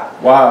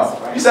survive.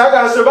 Wow. He said, I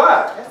got to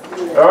survive.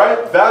 All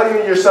right?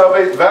 Valuing your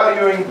salvation,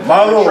 valuing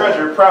your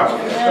treasure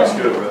properly. That's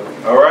good,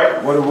 brother. All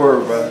right? What a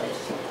word, brother.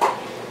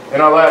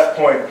 And our last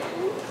point.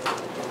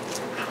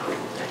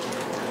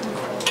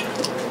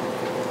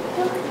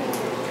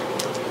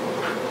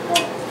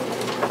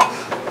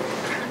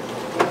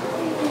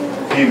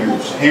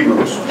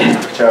 Hebrews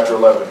chapter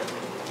 11.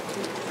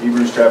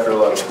 Hebrews chapter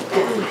 11.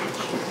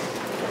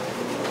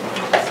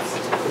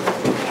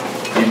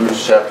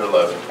 Hebrews chapter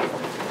 11.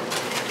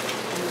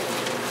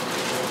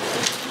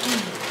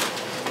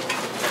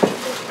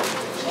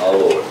 Our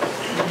Lord.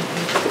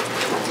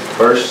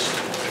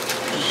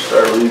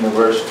 Start reading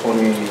verse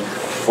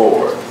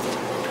 24.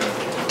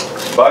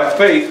 By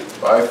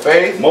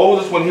faith,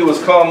 Moses, when he was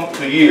come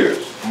to years,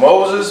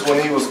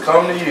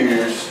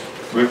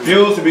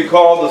 Refuse to be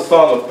called the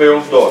son of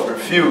Pharaoh's daughter.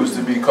 Refuse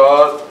to be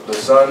called the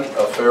son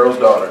of Pharaoh's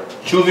daughter.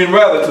 Choosing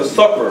rather to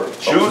suffer.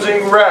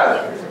 Choosing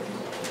rather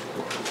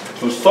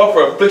To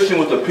suffer affliction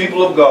with the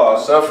people of God.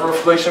 suffer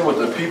affliction with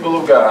the people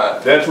of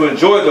God Than to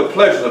enjoy the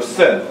pleasures of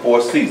sin for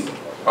a season.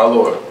 our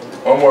Lord.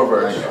 One more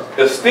verse.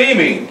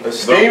 Esteeming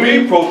the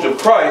reproach of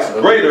Christ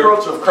The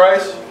reproach of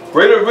Christ,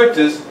 greater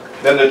riches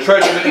than the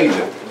treasure in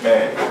Egypt.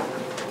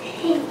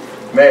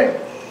 man,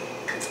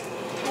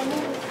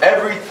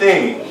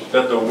 everything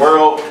that the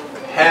world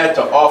had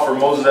to offer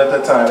Moses at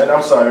that time, and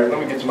I'm sorry, let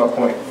me get to my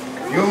point.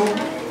 You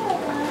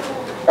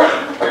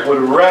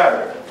would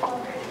rather,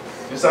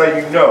 this is how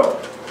you know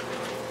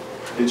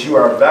that you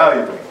are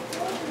valuing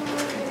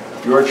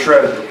your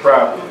treasure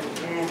properly.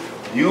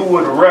 You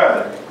would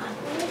rather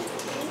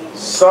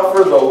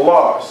suffer the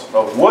loss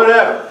of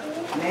whatever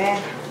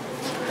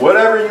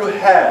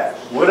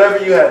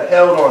you had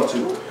held on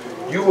to.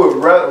 You would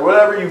rather,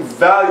 whatever you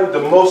valued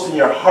the most in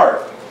your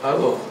heart,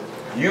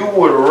 you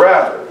would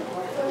rather,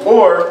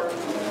 or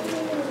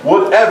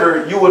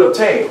whatever you would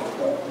obtain.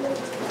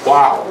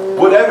 Wow.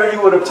 Whatever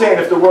you would obtain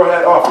if the world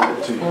had offered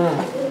it to you.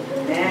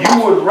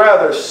 You would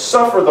rather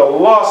suffer the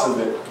loss of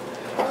it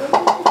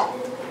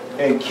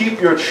and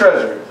keep your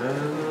treasure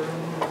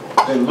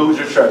than lose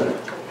your treasure.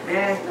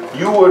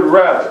 You would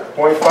rather,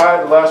 point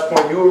 5, the last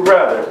point, you would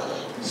rather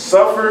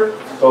suffer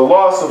the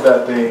loss of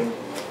that thing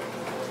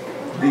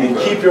and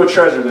keep your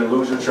treasure than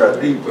lose your treasure.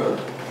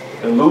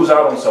 And lose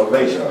out on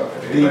salvation.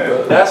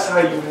 That's how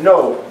you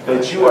know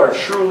that you are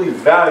truly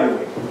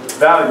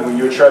valuing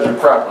your treasure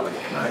properly.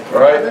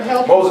 All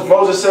right?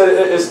 Moses said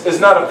it's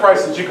not a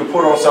price that you can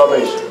put on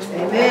salvation.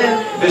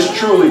 Amen. It's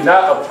truly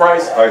not a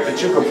price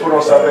that you can put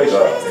on salvation.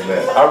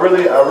 I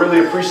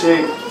really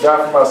appreciate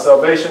God for my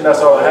salvation. That's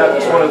all I have.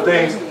 It's one of the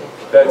things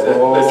that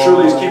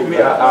truly is keeping me.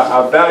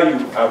 I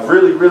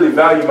really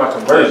value my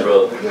conversion.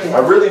 I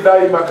really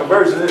value my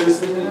conversion.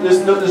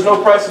 There's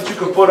no price that you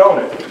can put on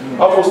it.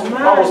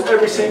 Almost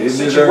every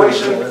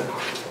situation,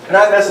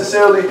 not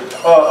necessarily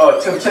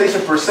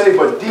temptation per se,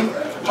 but deep,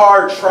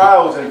 hard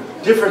trials and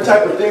different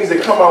type of things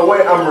that come my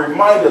way, I'm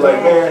reminded,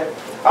 like, man,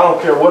 I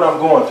don't care what I'm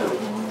going through.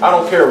 I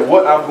don't care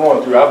what I'm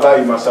going through. I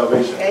value my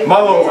salvation. My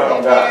Lord,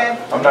 on God.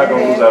 I'm not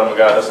going to lose out on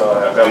God. That's all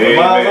I have.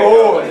 My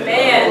Lord.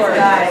 Amen.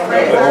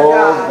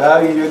 Oh,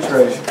 value your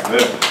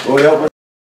treasure. Lord, help us.